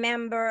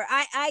remember,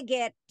 I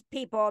get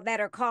people that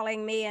are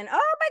calling me and, oh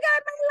my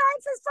God, my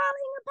life is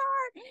falling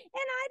apart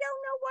and I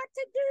don't know what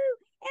to do.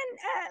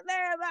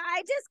 And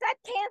I just got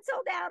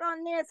canceled out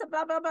on this,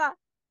 blah, blah, blah.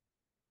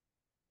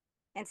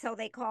 And so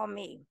they call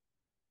me.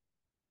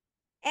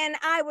 And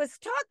I was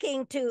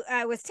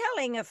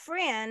telling a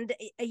friend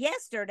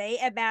yesterday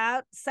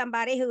about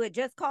somebody who had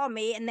just called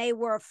me, and they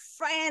were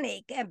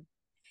frantic and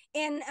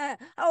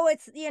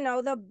it's,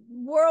 the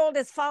world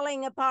is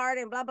falling apart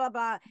and blah, blah,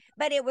 blah.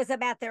 But it was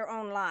about their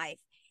own life.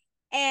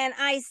 And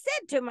I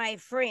said to my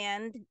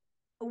friend,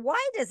 why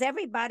does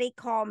everybody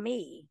call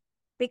me?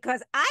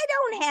 Because I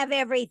don't have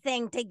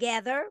everything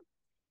together.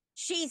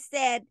 She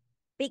said,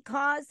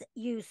 because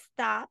you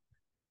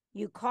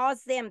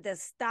cause them to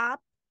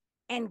stop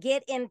and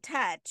get in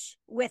touch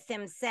with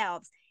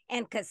themselves.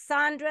 And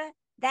Cassandra,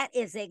 that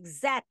is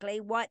exactly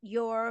what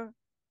your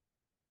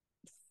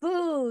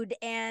food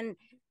and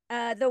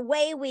the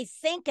way we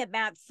think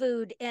about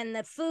food and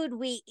the food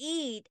we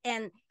eat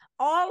and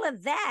all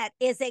of that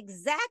is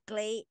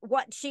exactly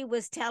what she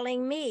was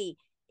telling me.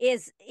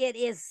 It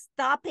is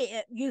stopping.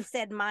 You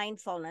said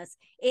mindfulness.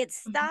 It's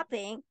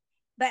stopping.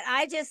 But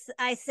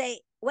I say,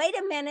 wait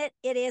a minute,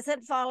 it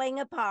isn't falling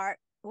apart.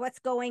 What's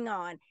going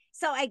on?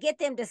 So I get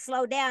them to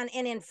slow down,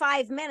 and in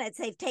 5 minutes,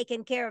 they've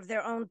taken care of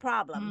their own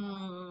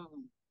problem.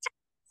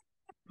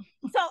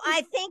 So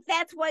I think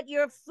that's what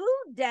your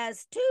food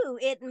does too.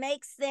 It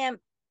makes them,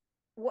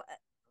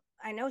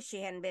 I know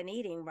she hadn't been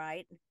eating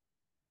right.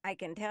 I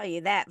can tell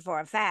you that for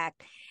a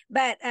fact.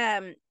 But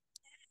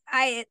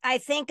I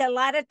think a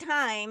lot of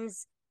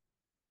times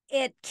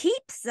it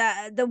keeps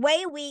the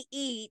way we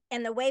eat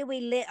and the way we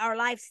live our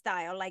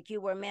lifestyle, like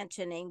you were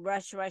mentioning,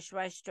 rush,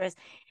 stress.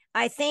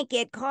 I think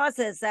it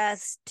causes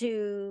us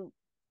to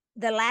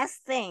the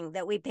last thing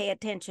that we pay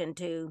attention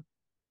to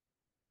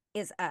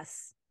is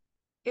us.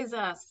 Is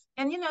us.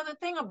 And you know, the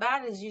thing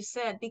about it is, you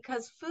said,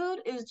 because food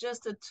is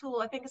just a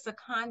tool, I think it's a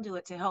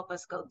conduit to help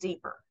us go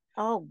deeper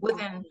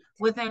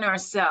within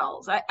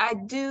ourselves. I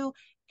do.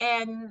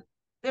 And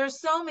there's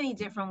so many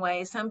different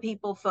ways. Some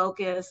people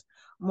focus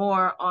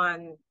more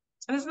on,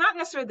 and it's not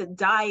necessarily the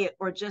diet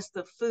or just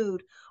the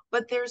food,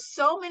 but there's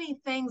so many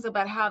things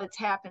about how to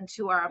tap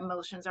into our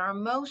emotions. Our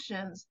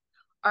emotions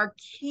are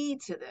key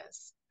to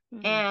this.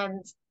 Mm-hmm.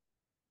 And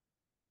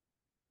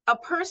a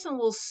person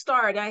will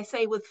start, I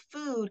say with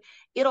food,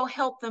 it'll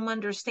help them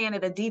understand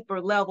at a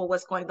deeper level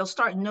what's going on. They'll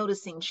start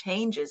noticing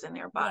changes in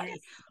their body. Yes,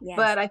 yes.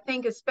 But I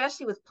think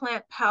especially with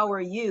Plant Power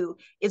You,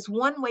 it's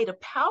one way to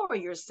power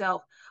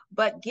yourself,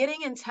 but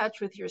getting in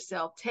touch with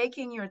yourself,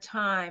 taking your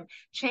time,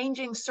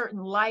 changing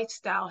certain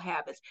lifestyle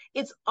habits.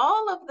 It's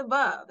all of the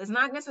above. It's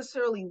not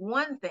necessarily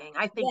one thing.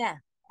 I think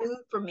food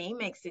for me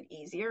makes it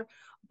easier,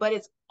 but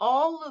it's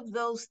all of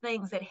those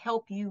things that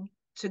help you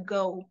to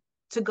go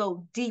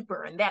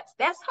deeper. And that's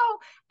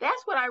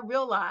what I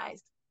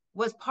realized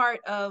was part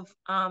of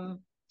my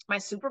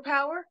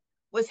superpower,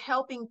 was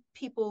helping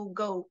people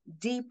go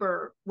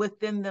deeper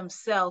within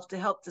themselves to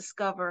help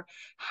discover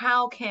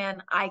how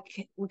can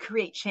we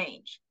create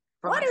change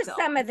for myself. What are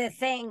some of the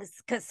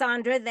things,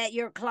 Cassandra, that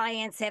your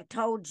clients have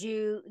told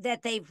you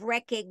that they've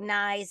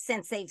recognized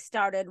since they've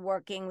started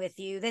working with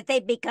you, that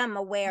they've become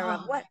aware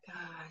of? What? My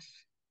gosh.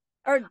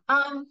 Or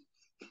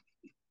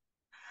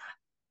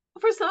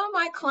for some of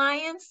my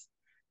clients,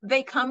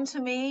 they come to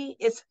me,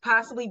 it's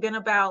possibly been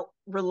about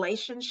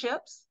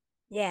relationships.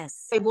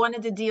 Yes. They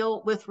wanted to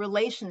deal with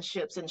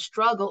relationships and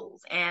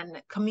struggles and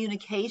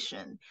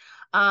communication.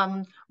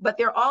 But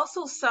they're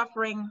also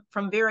suffering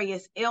from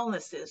various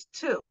illnesses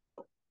too.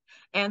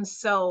 And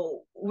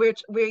so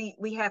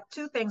we have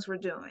two things we're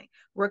doing.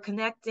 We're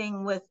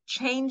connecting with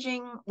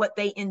changing what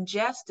they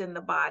ingest in the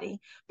body,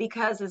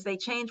 because as they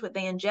change what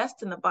they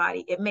ingest in the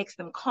body, it makes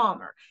them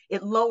calmer.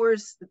 It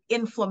lowers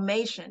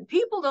inflammation.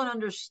 People don't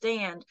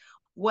understand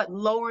what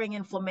lowering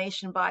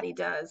inflammation but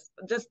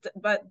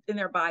in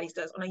their bodies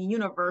does on a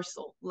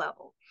universal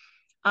level.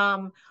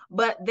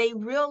 But they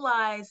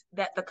realize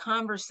that the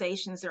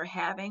conversations they're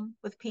having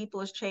with people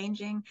is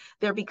changing.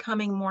 They're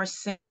becoming more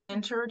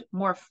centered,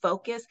 more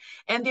focused,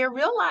 and they're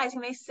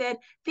realizing, they said,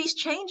 these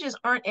changes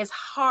aren't as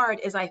hard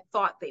as I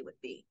thought they would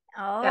be.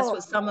 Oh. That's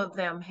what some of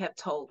them have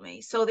told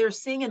me. So they're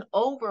seeing an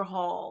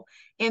overhaul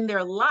in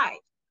their life.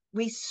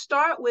 We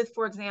start with,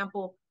 for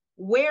example,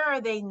 where are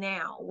they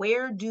now?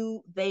 Where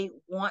do they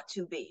want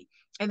to be?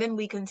 And then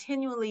we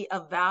continually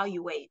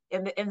evaluate.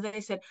 And they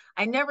said,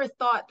 I never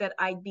thought that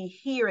I'd be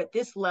here at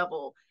this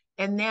level.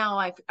 And now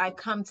I've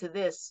come to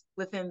this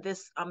within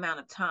this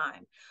amount of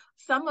time.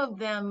 Some of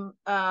them,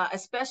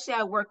 especially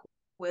I work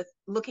with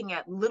looking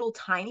at little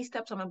tiny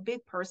steps. I'm a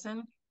big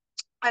person.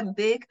 I'm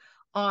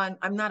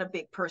not a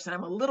big person.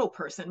 I'm a little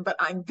person, but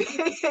I'm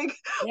big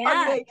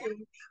on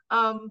making,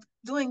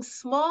 doing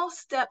small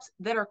steps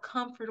that are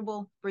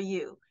comfortable for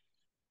you.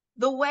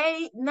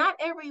 Not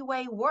every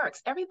way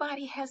works.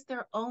 Everybody has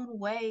their own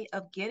way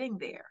of getting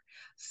there.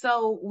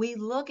 So we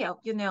look at,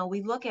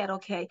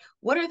 okay,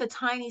 what are the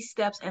tiny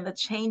steps and the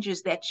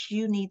changes that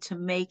you need to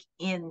make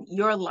in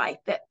your life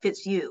that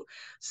fits you?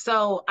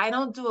 So I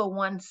don't do a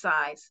one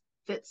size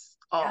fits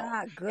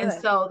all. Good. And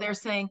so they're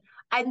saying,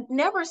 I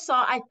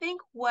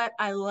think what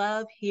I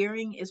love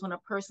hearing is when a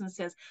person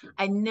says,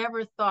 I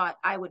never thought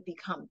I would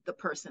become the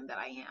person that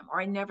I am,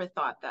 or I never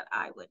thought that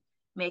I would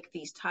make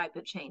these type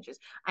of changes.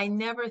 I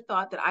never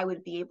thought that I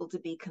would be able to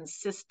be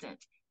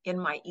consistent in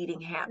my eating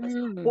habits.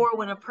 Or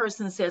when a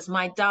person says,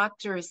 my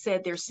doctor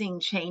said they're seeing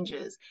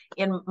changes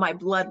in my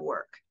blood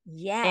work.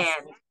 Yes.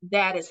 And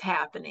that is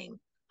happening.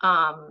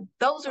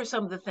 Those are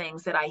some of the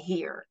things that I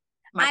hear.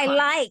 I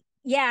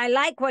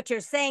like what you're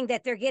saying,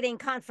 that they're getting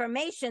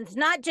confirmations,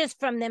 not just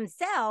from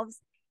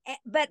themselves,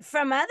 but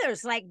from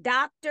others, like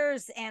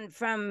doctors and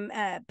from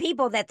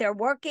people that they're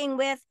working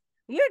with.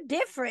 You're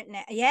different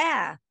now.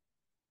 Yeah.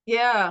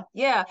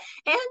 Yeah.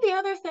 And the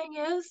other thing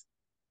is,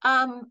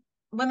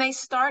 when they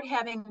start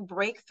having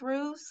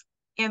breakthroughs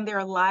in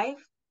their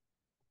life,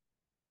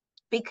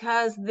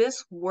 because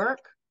this work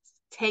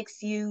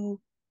takes you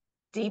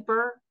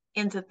deeper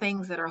into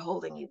things that are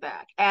holding you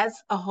back. I'm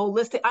a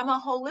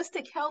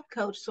holistic health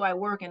coach, so I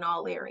work in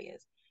all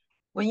areas.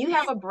 When you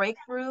have a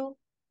breakthrough,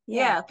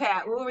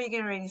 Pat, what were you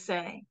getting ready to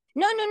say?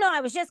 No.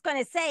 I was just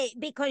going to say,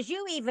 because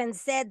you even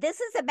said this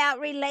is about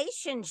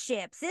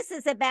relationships. This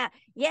is about,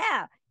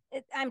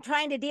 I'm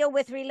trying to deal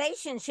with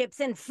relationships,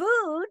 and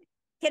food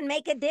can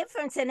make a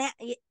difference in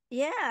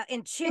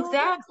in children.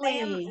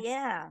 Exactly.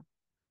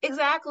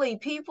 Exactly.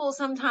 People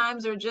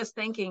sometimes are just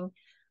thinking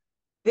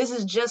this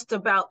is just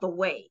about the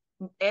weight.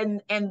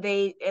 And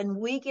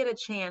we get a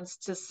chance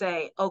to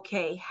say,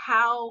 okay,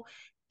 how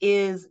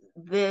is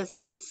this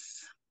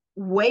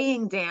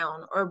weighing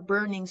down or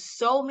burning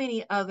so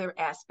many other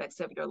aspects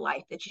of your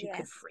life that you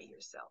could free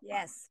yourself?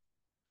 Yes.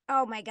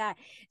 Oh my God.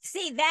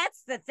 See,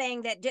 that's the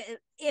thing that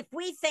if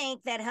we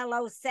think that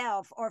hello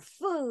self or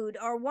food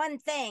or one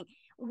thing,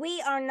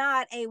 we are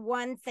not a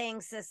one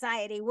thing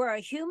society. We're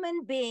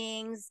human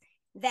beings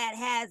that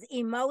has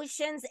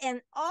emotions,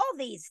 and all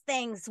these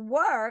things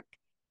work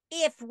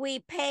if we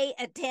pay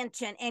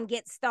attention and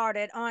get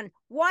started on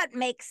what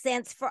makes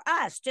sense for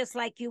us. Just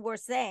like you were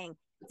saying,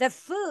 the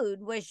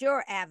food was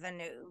your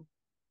avenue.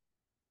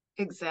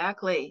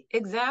 Exactly.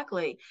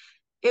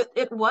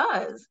 It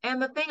was.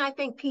 And the thing I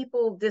think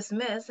people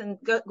dismiss, and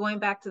going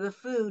back to the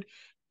food,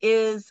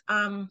 is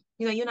you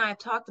and I have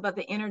talked about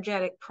the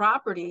energetic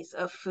properties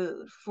of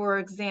food. For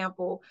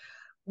example,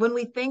 when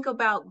we think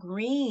about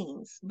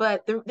greens,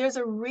 but there's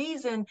a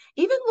reason,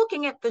 even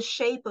looking at the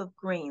shape of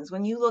greens,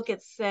 when you look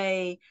at,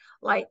 say,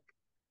 like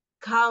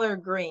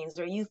collard greens,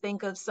 or you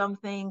think of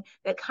something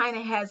that kind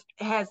of has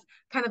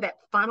kind of that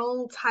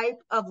funnel type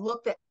of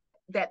look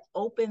that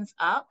opens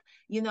up,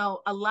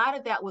 a lot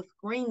of that with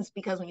greens,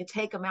 because when you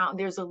take them out and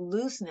there's a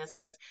looseness,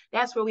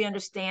 that's where we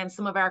understand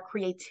some of our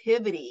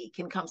creativity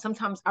can come.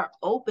 Sometimes our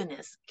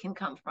openness can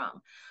come from.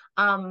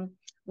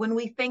 When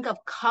we think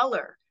of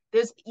color,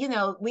 there's,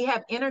 we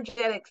have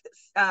energetic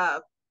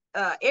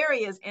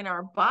areas in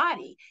our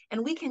body,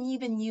 and we can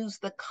even use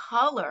the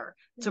color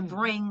to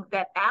bring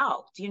that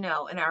out, in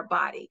our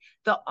body.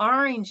 The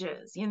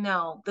oranges,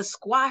 the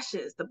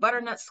squashes, the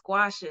butternut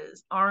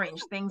squashes,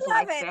 orange, things Love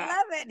like it,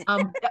 that. love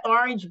it. The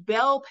orange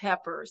bell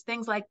peppers,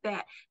 things like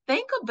that.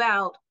 Think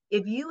about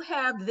if you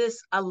have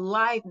this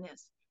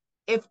aliveness,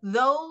 if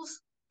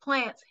those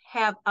plants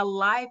have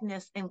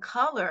aliveness and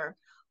color,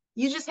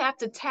 you just have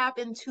to tap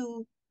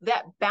into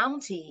that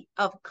bounty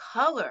of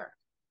color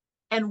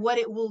and what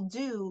it will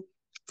do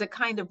to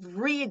kind of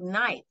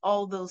reignite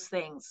all those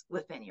things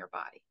within your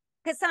body.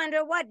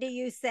 Cassandra, what do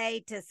you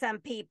say to some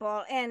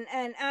people? And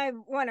I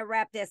want to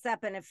wrap this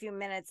up in a few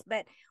minutes,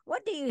 but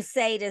what do you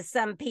say to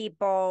some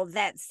people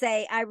that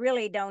say, I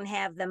really don't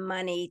have the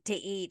money to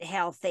eat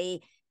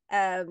healthy?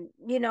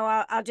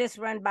 I'll just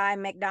run by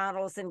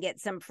McDonald's and get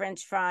some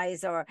French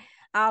fries, or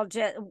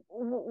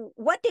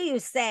what do you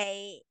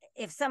say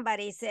if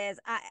somebody says,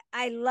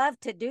 I love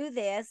to do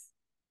this,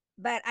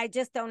 but I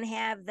just don't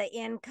have the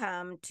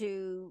income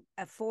to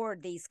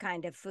afford these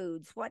kind of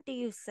foods? What do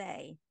you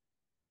say?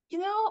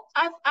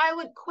 I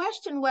would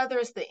question whether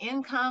it's the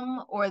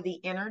income or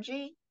the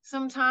energy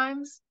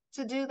sometimes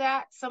to do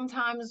that.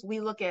 Sometimes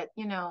we look at,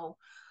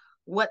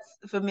 what's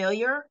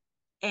familiar,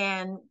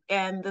 and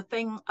the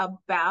thing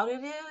about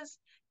it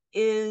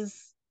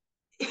is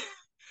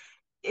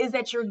is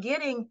that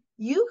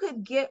you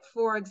could get,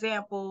 for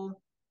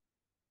example,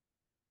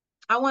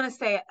 I want to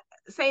say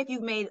if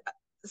you've made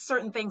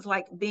certain things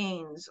like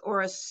beans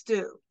or a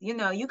stew,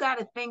 you got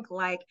to think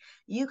like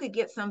you could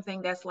get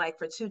something that's like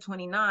for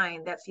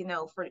 $2.29, that's,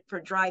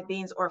 for dried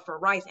beans or for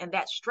rice, and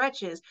that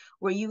stretches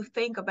where you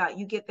think about,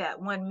 you get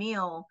that one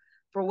meal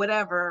for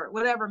whatever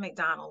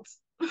McDonald's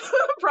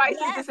prices.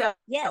 Yes, just have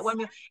yes. one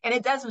meal, and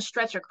it doesn't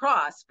stretch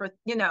across for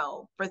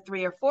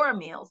 3 or 4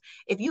 meals.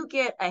 If you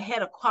get a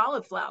head of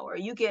cauliflower,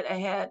 you get a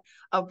head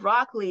of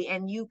broccoli,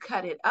 and you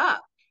cut it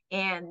up,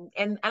 and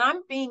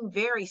I'm being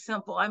very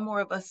simple. I'm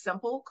more of a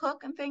simple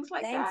cook and things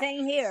like Same that.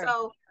 thing here.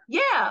 So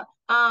yeah,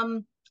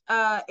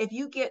 if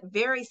you get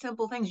very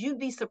simple things, you'd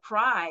be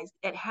surprised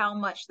at how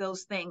much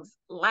those things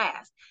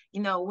last.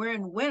 We're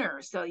in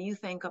winter, so you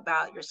think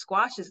about your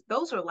squashes.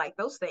 Those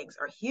things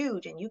are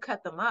huge, and you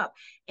cut them up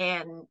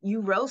and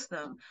you roast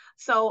them.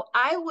 So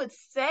I would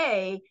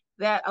say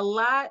that a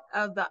lot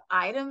of the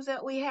items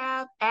that we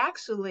have,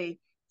 actually,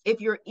 if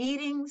you're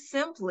eating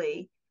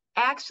simply,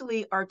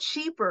 actually are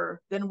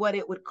cheaper than what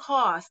it would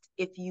cost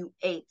if you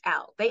ate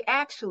out. They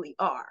actually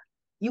are.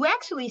 You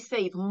actually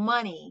save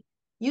money.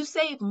 You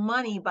save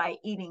money by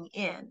eating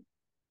in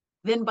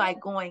than by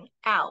going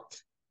out.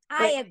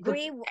 I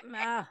agree.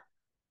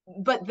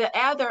 But the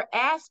other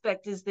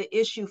aspect is the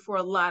issue for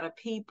a lot of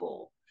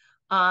people.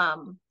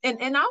 And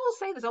I will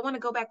say this, I want to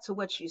go back to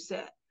what you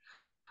said.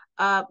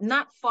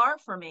 Not far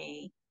from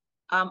me,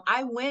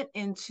 I went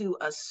into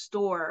a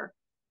store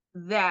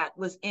that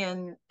was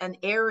in an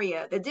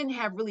area that didn't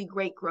have really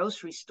great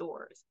grocery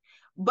stores,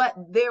 but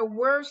there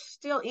were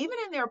still, even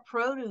in their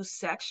produce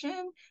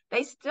section,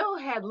 they still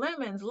had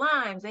lemons,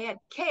 limes, they had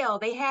kale,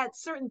 they had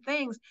certain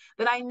things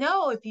that I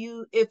know if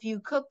you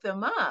cook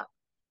them up,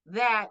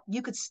 that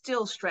you could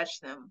still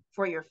stretch them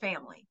for your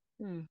family.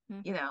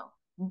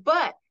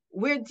 But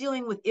we're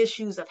dealing with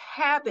issues of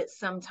habits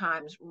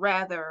sometimes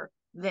rather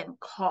than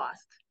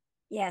cost.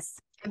 Yes.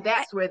 And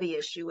that's where the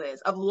issue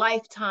is, of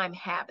lifetime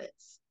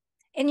habits.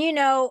 And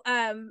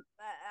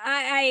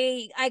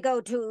I go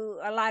to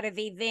a lot of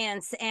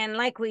events, and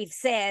like we've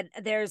said,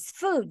 there's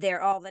food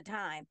there all the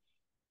time.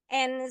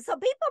 And so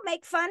people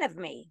make fun of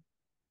me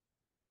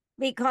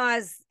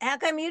because how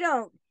come you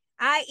don't?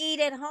 I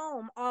eat at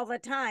home all the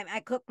time. I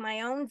cook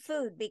my own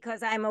food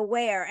because I'm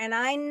aware, and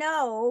I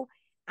know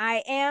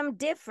I am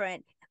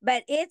different.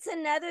 But it's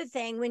another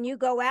thing when you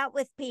go out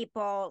with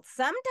people,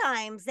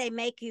 sometimes they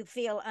make you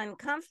feel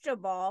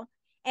uncomfortable,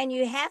 and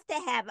you have to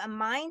have a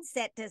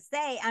mindset to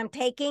say, I'm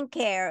taking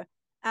care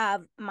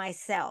of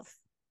myself.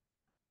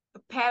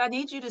 Pat, I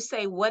need you to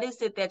say, what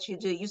is it that you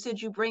do? You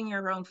said you bring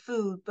your own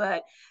food,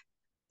 but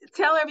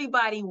tell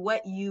everybody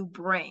what you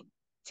bring.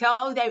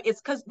 Tell that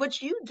it's because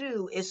what you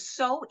do is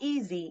so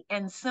easy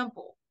and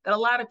simple that a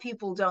lot of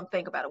people don't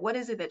think about it. What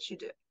is it that you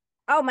do?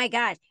 Oh my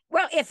gosh.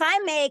 Well, if I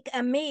make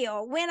a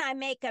meal, when I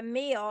make a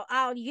meal,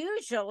 I'll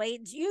usually,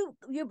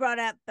 you brought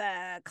up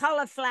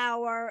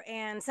cauliflower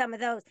and some of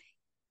those.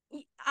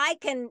 I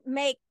can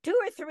make 2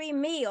 or 3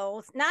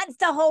 meals, not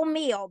the whole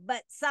meal,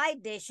 but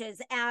side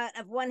dishes out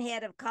of one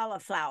head of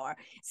cauliflower.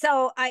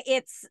 So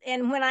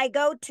and when I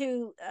go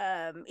to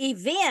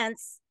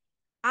events,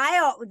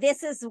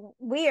 this is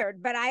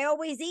weird, but I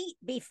always eat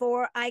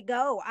before I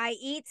go. I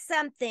eat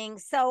something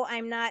so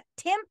I'm not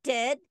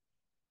tempted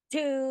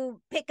to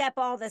pick up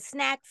all the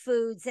snack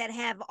foods that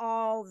have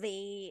all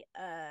the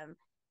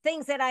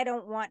things that I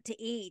don't want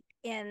to eat.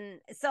 And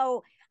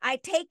so I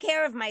take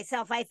care of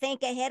myself. I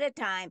think ahead of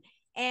time,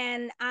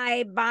 and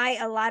I buy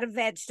a lot of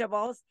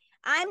vegetables.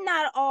 I'm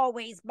not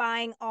always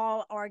buying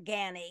all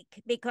organic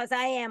because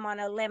I am on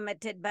a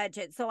limited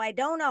budget. So I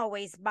don't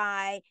always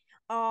buy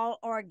all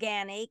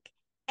organic.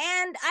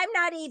 And I'm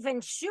not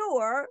even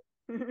sure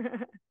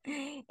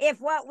if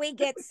what we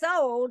get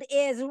sold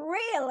is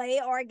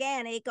really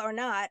organic or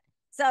not.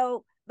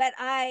 So, but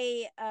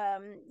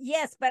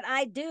yes, but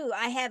I do.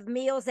 I have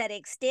meals that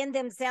extend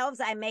themselves.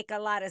 I make a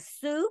lot of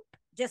soup,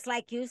 just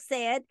like you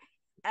said.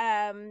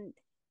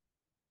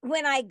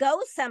 When I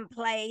go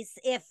someplace,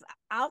 if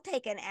I'll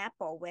take an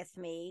apple with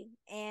me,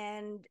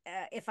 and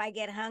if I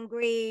get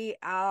hungry,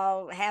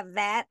 I'll have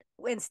that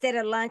instead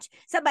of lunch.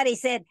 Somebody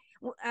said,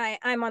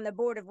 I'm on the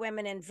board of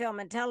Women in Film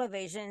and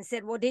Television, and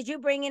said, well, did you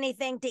bring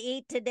anything to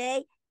eat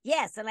today?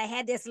 Yes. And I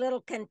had this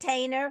little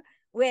container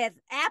with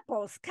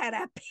apples cut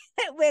up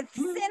with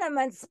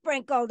cinnamon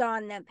sprinkled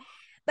on them.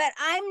 But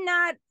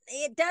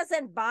it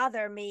doesn't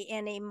bother me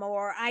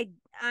anymore. I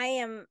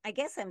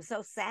guess I'm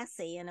so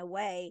sassy in a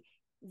way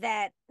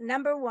that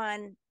number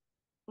one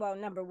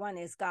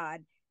is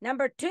God.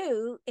 Number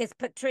 2 is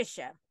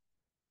Patricia.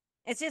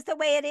 It's just the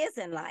way it is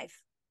in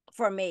life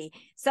for me.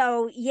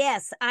 So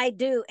yes, I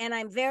do. And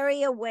I'm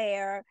very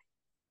aware.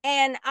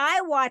 And I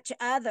watch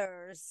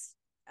others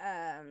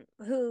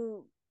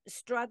who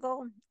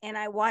struggle, and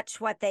I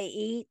watch what they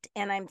eat.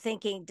 And I'm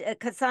thinking,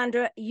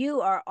 Cassandra, you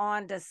are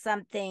on to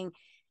something.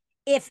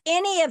 If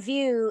any of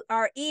you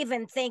are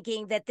even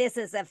thinking that this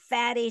is a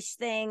faddish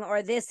thing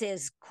or this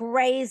is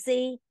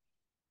crazy,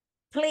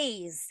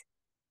 please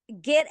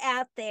get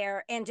out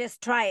there and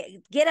just try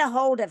it. Get a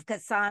hold of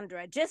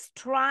Cassandra. Just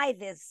try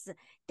this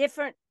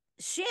different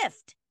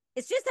shift.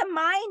 It's just a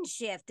mind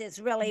shift is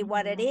really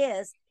what it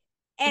is.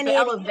 And it's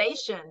an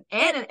elevation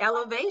and an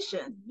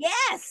elevation.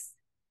 Yes.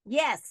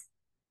 Yes.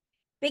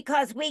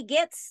 Because we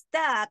get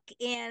stuck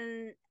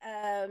in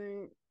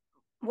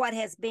what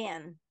has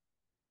been.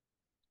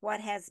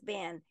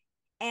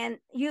 And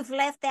you've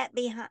left that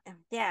behind.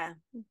 Yeah.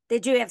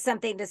 Did you have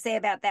something to say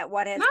about that?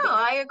 What has been? No,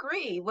 I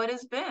agree. What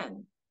has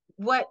been?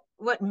 What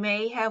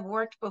may have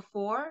worked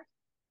before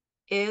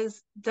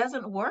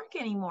doesn't work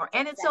anymore.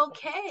 And it's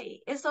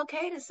okay. It's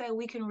okay to say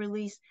we can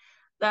release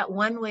that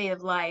one way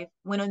of life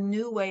when a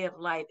new way of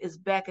life is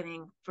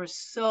beckoning for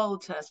so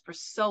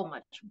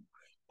much more.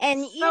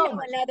 And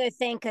another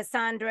thing,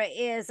 Cassandra,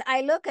 is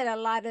I look at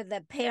a lot of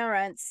the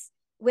parents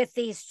with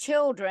these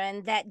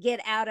children that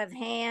get out of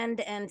hand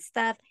and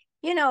stuff.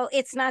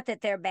 It's not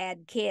that they're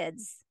bad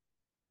kids.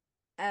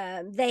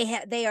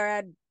 They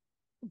are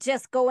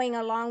just going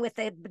along with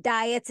the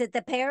diets that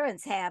the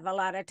parents have a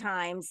lot of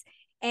times,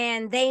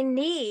 and they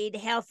need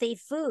healthy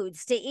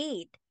foods to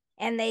eat.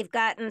 And they've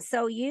gotten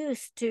so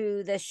used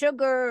to the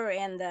sugar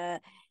and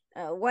the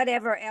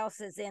whatever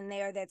else is in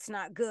there that's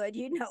not good,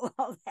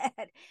 all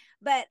that.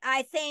 But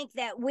I think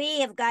that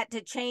we have got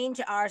to change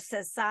our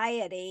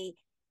society,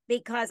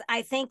 because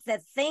I think the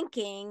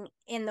thinking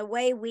in the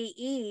way we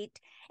eat,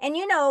 and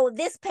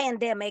this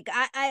pandemic,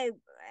 I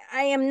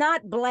am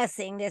not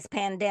blessing this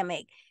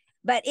pandemic,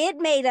 but it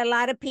made a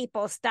lot of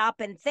people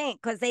stop and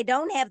think, because they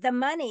don't have the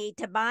money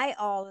to buy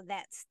all of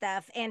that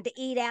stuff and to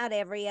eat out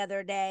every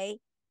other day.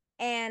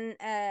 And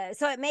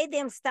so it made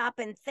them stop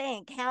and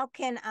think, how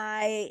can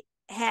I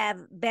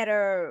have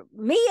better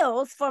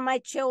meals for my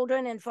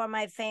children and for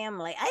my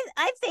family?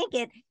 I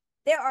think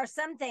there are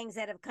some things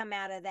that have come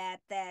out of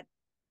that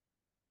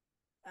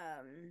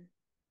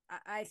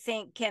I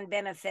think can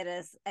benefit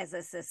us as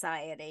a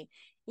society.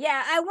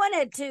 Yeah, I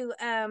wanted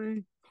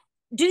to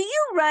do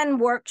you run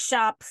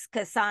workshops,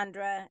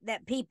 Cassandra,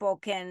 that people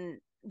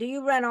do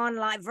you run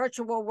online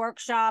virtual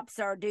workshops,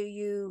 or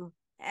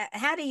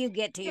how do you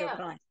get to your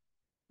clients?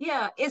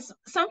 Yeah, it's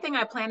something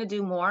I plan to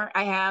do more.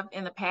 I have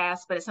in the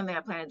past, but it's something I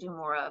plan to do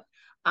more of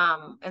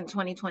in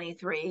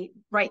 2023.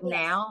 Right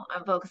now,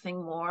 I'm focusing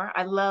more.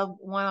 I love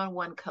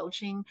one-on-one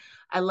coaching.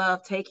 I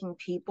love taking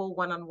people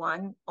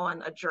one-on-one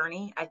on a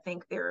journey. I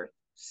think they're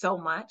so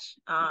much.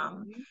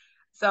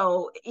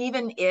 So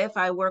even if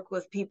I work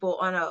with people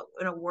in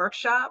a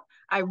workshop,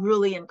 I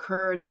really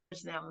encourage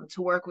them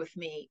to work with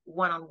me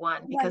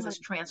one-on-one because it's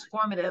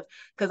transformative,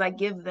 because I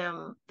give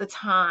them the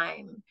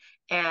time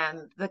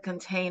and the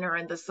container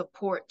and the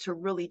support to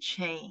really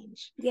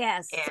change.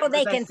 Yes. And so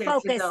they as I can said, to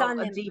focus go on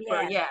a them.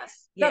 deeper, Yeah.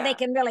 yes, So yeah, they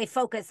can really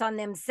focus on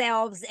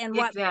themselves and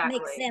what makes exactly,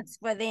 sense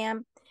for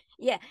them.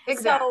 Yeah. So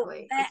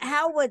exactly, exactly.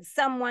 how would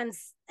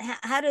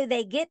how do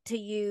they get to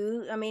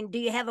you? I mean, do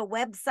you have a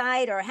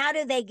website, or how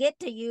do they get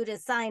to you to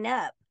sign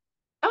up?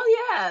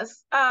 Oh,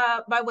 yes.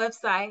 My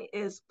website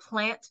is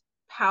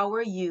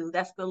plantpoweru.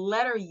 That's the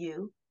letter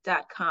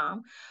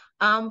U.com.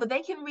 But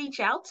they can reach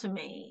out to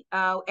me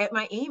at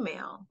my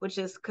email, which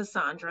is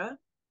Cassandra,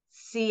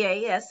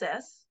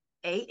 Cassandra,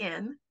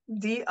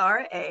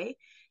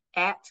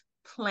 at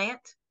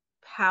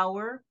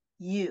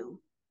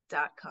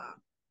plantpoweru.com.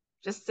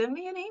 Just send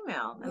me an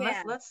email and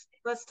Yeah. let's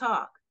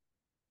talk.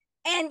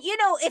 And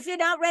if you're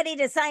not ready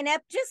to sign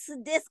up,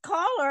 just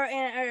call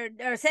her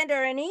or send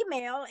her an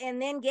email, and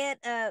then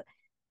get a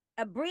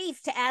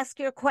brief to ask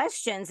your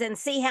questions and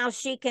see how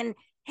she can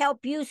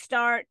help you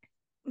start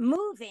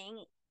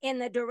moving in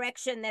the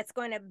direction that's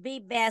going to be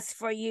best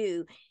for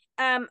you.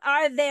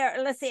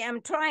 Let's see,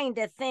 I'm trying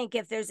to think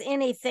if is there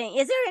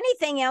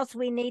anything else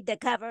we need to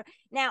cover?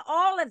 Now,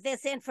 all of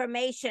this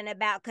information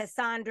about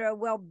Cassandra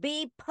will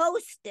be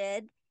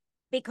posted,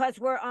 because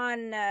we're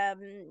on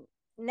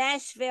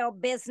Nashville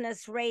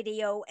Business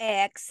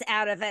RadioX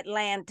out of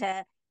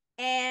Atlanta.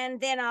 And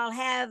then I'll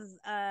have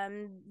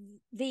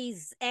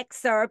these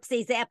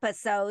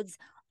episodes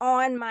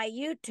on my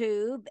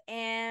YouTube,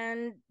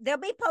 and they'll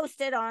be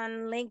posted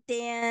on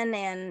LinkedIn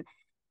and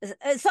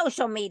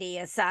social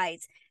media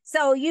sites.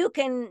 So you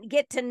can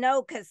get to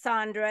know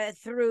Cassandra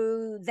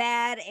through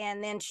that.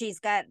 And then she's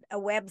got a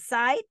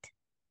website.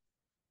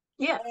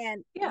 Yes.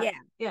 And yes.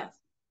 Yes.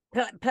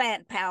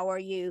 Plant Power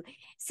You.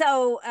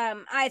 So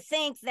I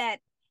think that,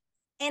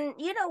 and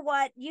you know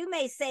what, you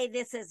may say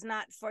this is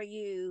not for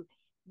you,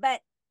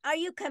 but are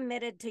you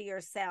committed to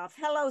yourself?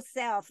 Hello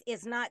Self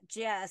is not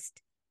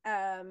just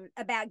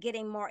about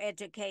getting more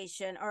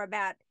education,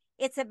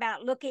 it's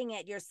about looking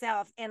at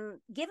yourself and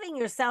giving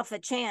yourself a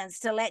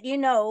chance to let you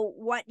know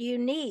what you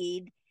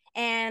need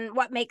and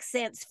what makes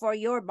sense for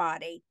your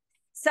body.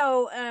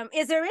 So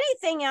is there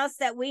anything else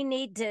that we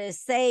need to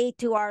say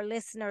to our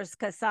listeners,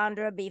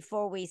 Cassandra,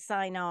 before we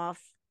sign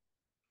off?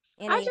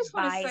 I just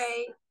want to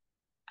say,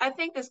 I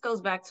think this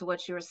goes back to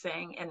what you were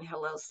saying in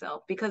Hello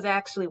Self, because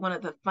actually one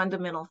of the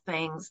fundamental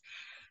things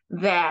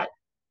that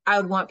I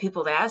would want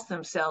people to ask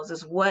themselves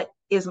is, what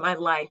is my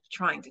life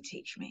trying to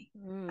teach me?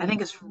 I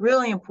think it's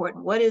really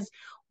important. What is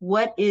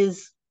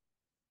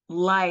my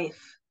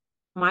life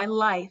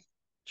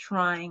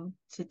trying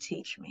to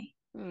teach me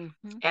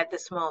at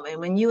this moment?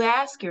 When you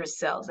ask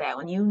yourselves that,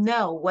 when you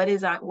know what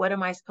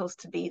am I supposed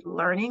to be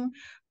learning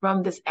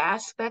from this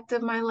aspect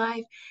of my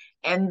life?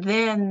 And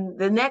then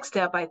the next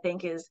step, I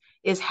think, is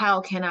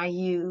how can I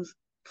use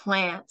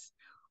plants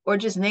or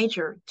just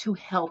nature to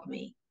help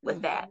me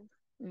with that,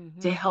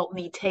 to help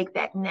me take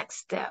that next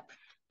step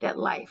that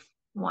life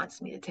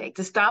wants me to take,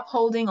 to stop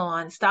holding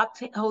on,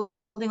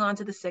 holding on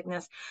to the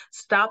sickness,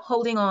 stop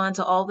holding on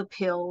to all the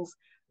pills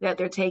that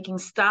they're taking.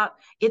 Stop.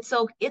 It's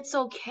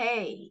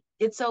okay.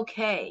 It's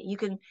okay. You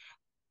can,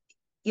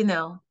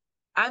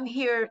 I'm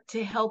here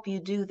to help you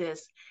do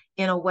this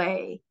in a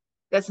way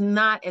that's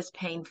not as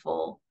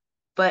painful,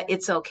 but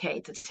it's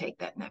okay to take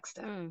that next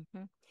step.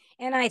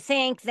 And I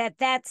think that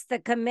that's the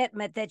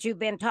commitment that you've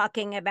been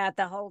talking about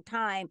the whole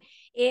time,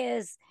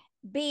 is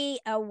be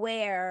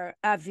mindful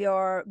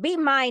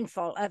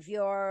of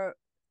your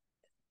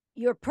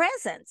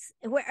presence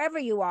wherever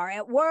you are,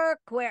 at work,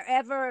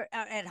 wherever,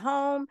 at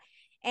home,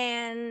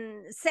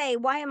 and say,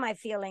 why am I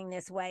feeling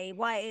this way?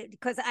 Why?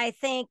 Because I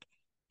think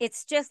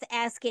it's just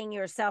asking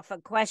yourself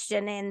a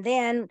question, and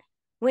then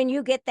when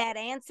you get that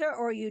answer,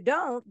 or you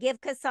don't,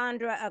 give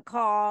Cassandra a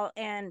call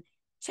and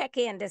check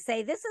in to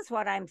say, this is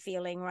what I'm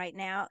feeling right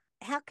now.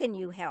 How can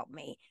you help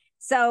me?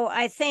 So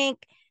I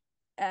think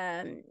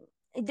I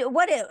do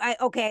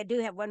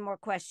have one more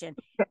question.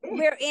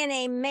 We're in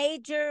a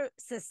major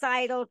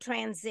societal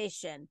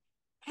transition.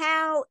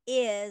 How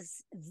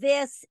is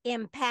this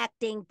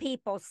impacting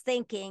people's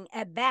thinking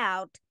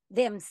about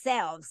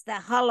themselves,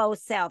 the hello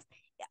self?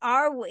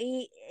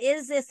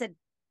 Is this a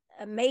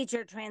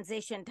major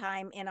transition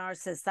time in our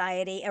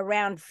society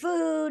around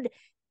food,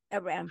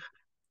 around?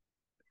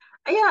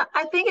 Yeah,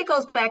 I think it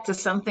goes back to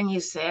something you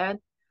said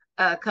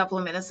a couple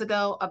of minutes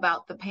ago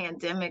about the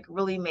pandemic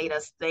really made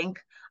us think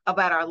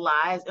about our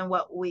lives and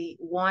what we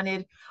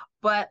wanted.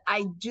 But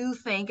I do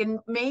think, and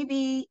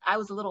maybe I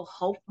was a little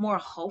more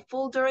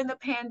hopeful during the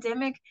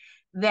pandemic,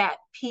 that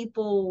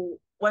people,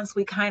 once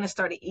we kind of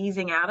started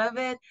easing out of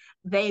it,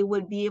 they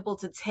would be able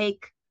to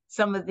take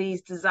some of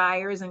these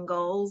desires and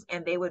goals,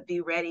 and they would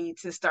be ready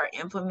to start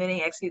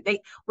implementing.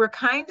 We're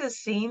kind of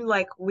seemed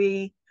like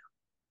I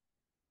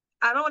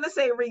don't want to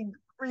say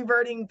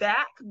reverting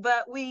back,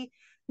 but we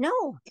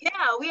are.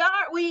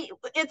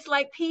 It's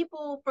like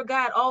people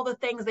forgot all the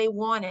things they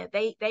wanted.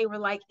 They were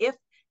like, if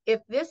if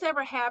this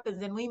ever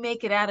happens and we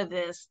make it out of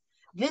this,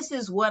 this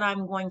is what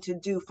I'm going to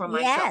do for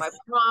myself. I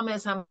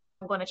promise I'm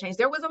going to change.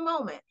 There was a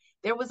moment.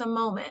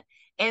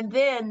 And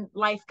then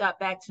life got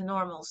back to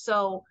normal.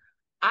 So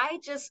I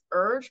just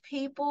urge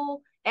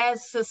people,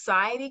 as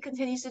society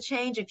continues to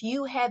change, if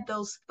you had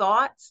those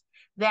thoughts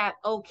that,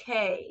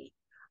 okay,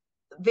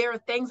 there are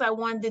things I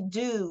wanted to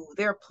do,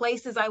 there are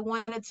places I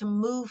wanted to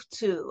move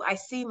to, I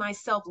see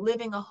myself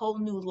living a whole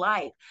new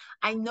life,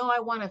 I know I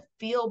want to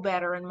feel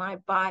better in my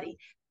body.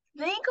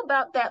 Think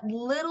about that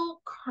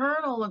little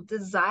kernel of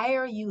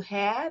desire you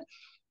had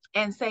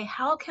and say,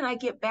 how can I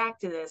get back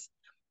to this?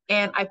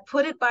 And I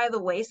put it by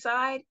the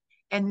wayside,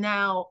 and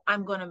now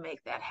I'm going to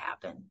make that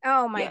happen.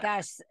 Oh my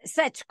gosh,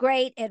 such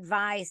great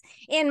advice.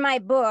 In my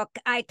book,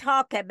 I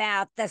talk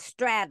about the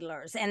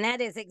straddlers, and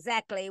that is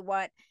exactly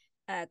what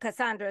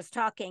Cassandra is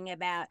talking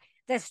about.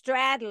 The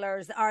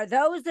straddlers are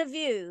those of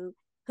you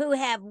who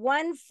have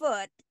one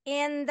foot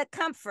in the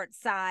comfort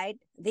side,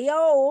 the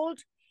old,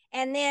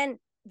 and then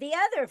the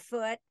other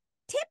foot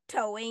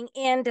tiptoeing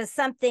into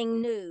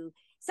something new.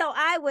 So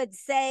I would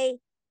say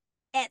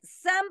at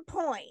some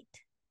point,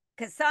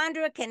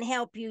 Cassandra can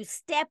help you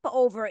step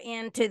over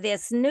into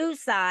this new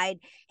side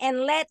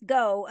and let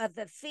go of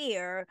the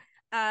fear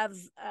of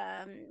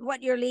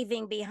what you're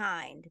leaving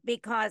behind,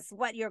 because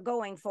what you're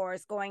going for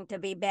is going to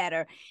be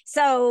better.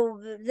 So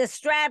the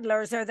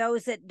straddlers are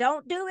those that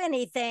don't do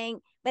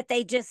anything, but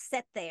they just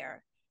sit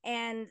there.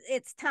 And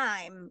it's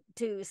time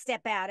to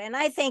step out. And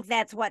I think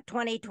that's what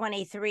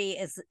 2023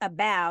 is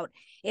about,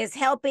 is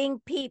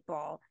helping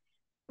people.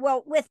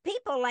 Well, with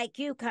people like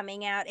you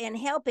coming out and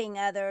helping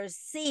others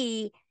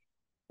see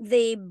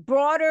the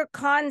broader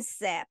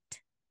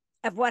concept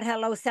of what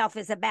Hello Self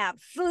is about: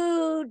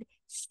 food,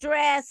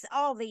 stress,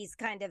 all these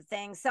kind of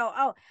things. So,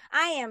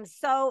 I am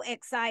so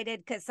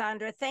excited,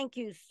 Cassandra. Thank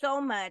you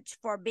so much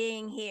for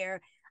being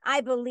here.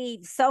 I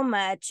believe so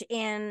much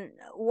in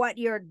what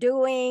you're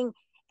doing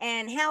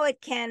and how it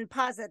can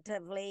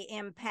positively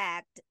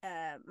impact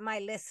my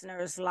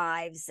listeners'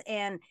 lives.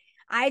 And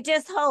I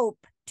just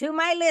hope, to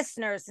my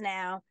listeners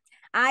now,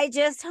 I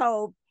just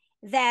hope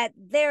that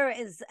there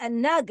is a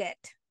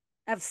nugget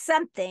of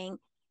something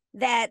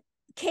that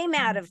came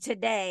out of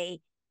today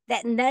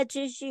that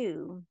nudges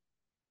you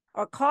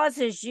or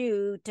causes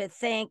you to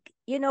think,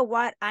 you know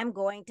what, I'm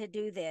going to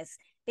do this,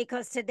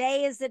 because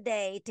today is the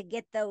day to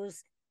get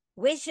those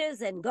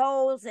wishes and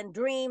goals and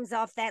dreams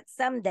off that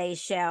someday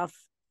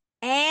shelf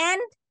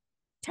and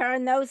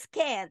turn those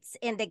can'ts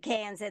into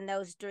cans and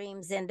those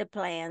dreams into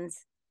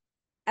plans.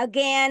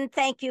 Again,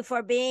 thank you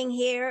for being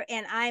here.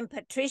 And I'm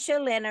Patricia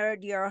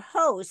Leonard, your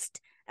host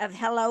of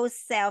Hello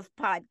Self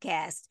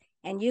Podcast.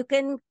 And you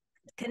can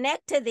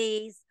connect to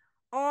these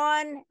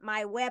on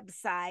my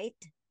website,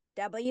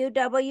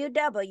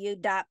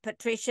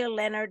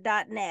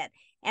 www.patricialeonard.net.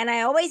 And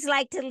I always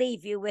like to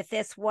leave you with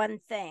this one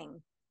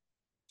thing: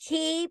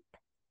 keep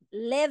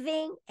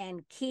living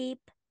and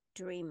keep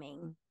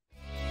dreaming.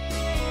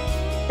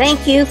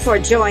 Thank you for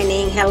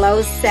joining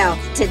Hello Self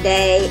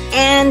today,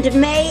 and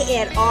may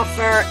it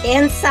offer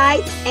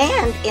insights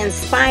and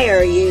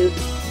inspire you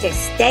to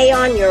stay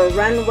on your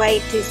runway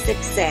to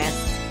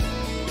success.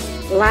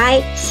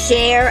 Like,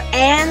 share,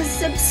 and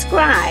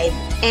subscribe.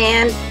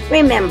 And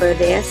remember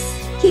this: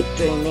 keep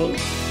dreaming.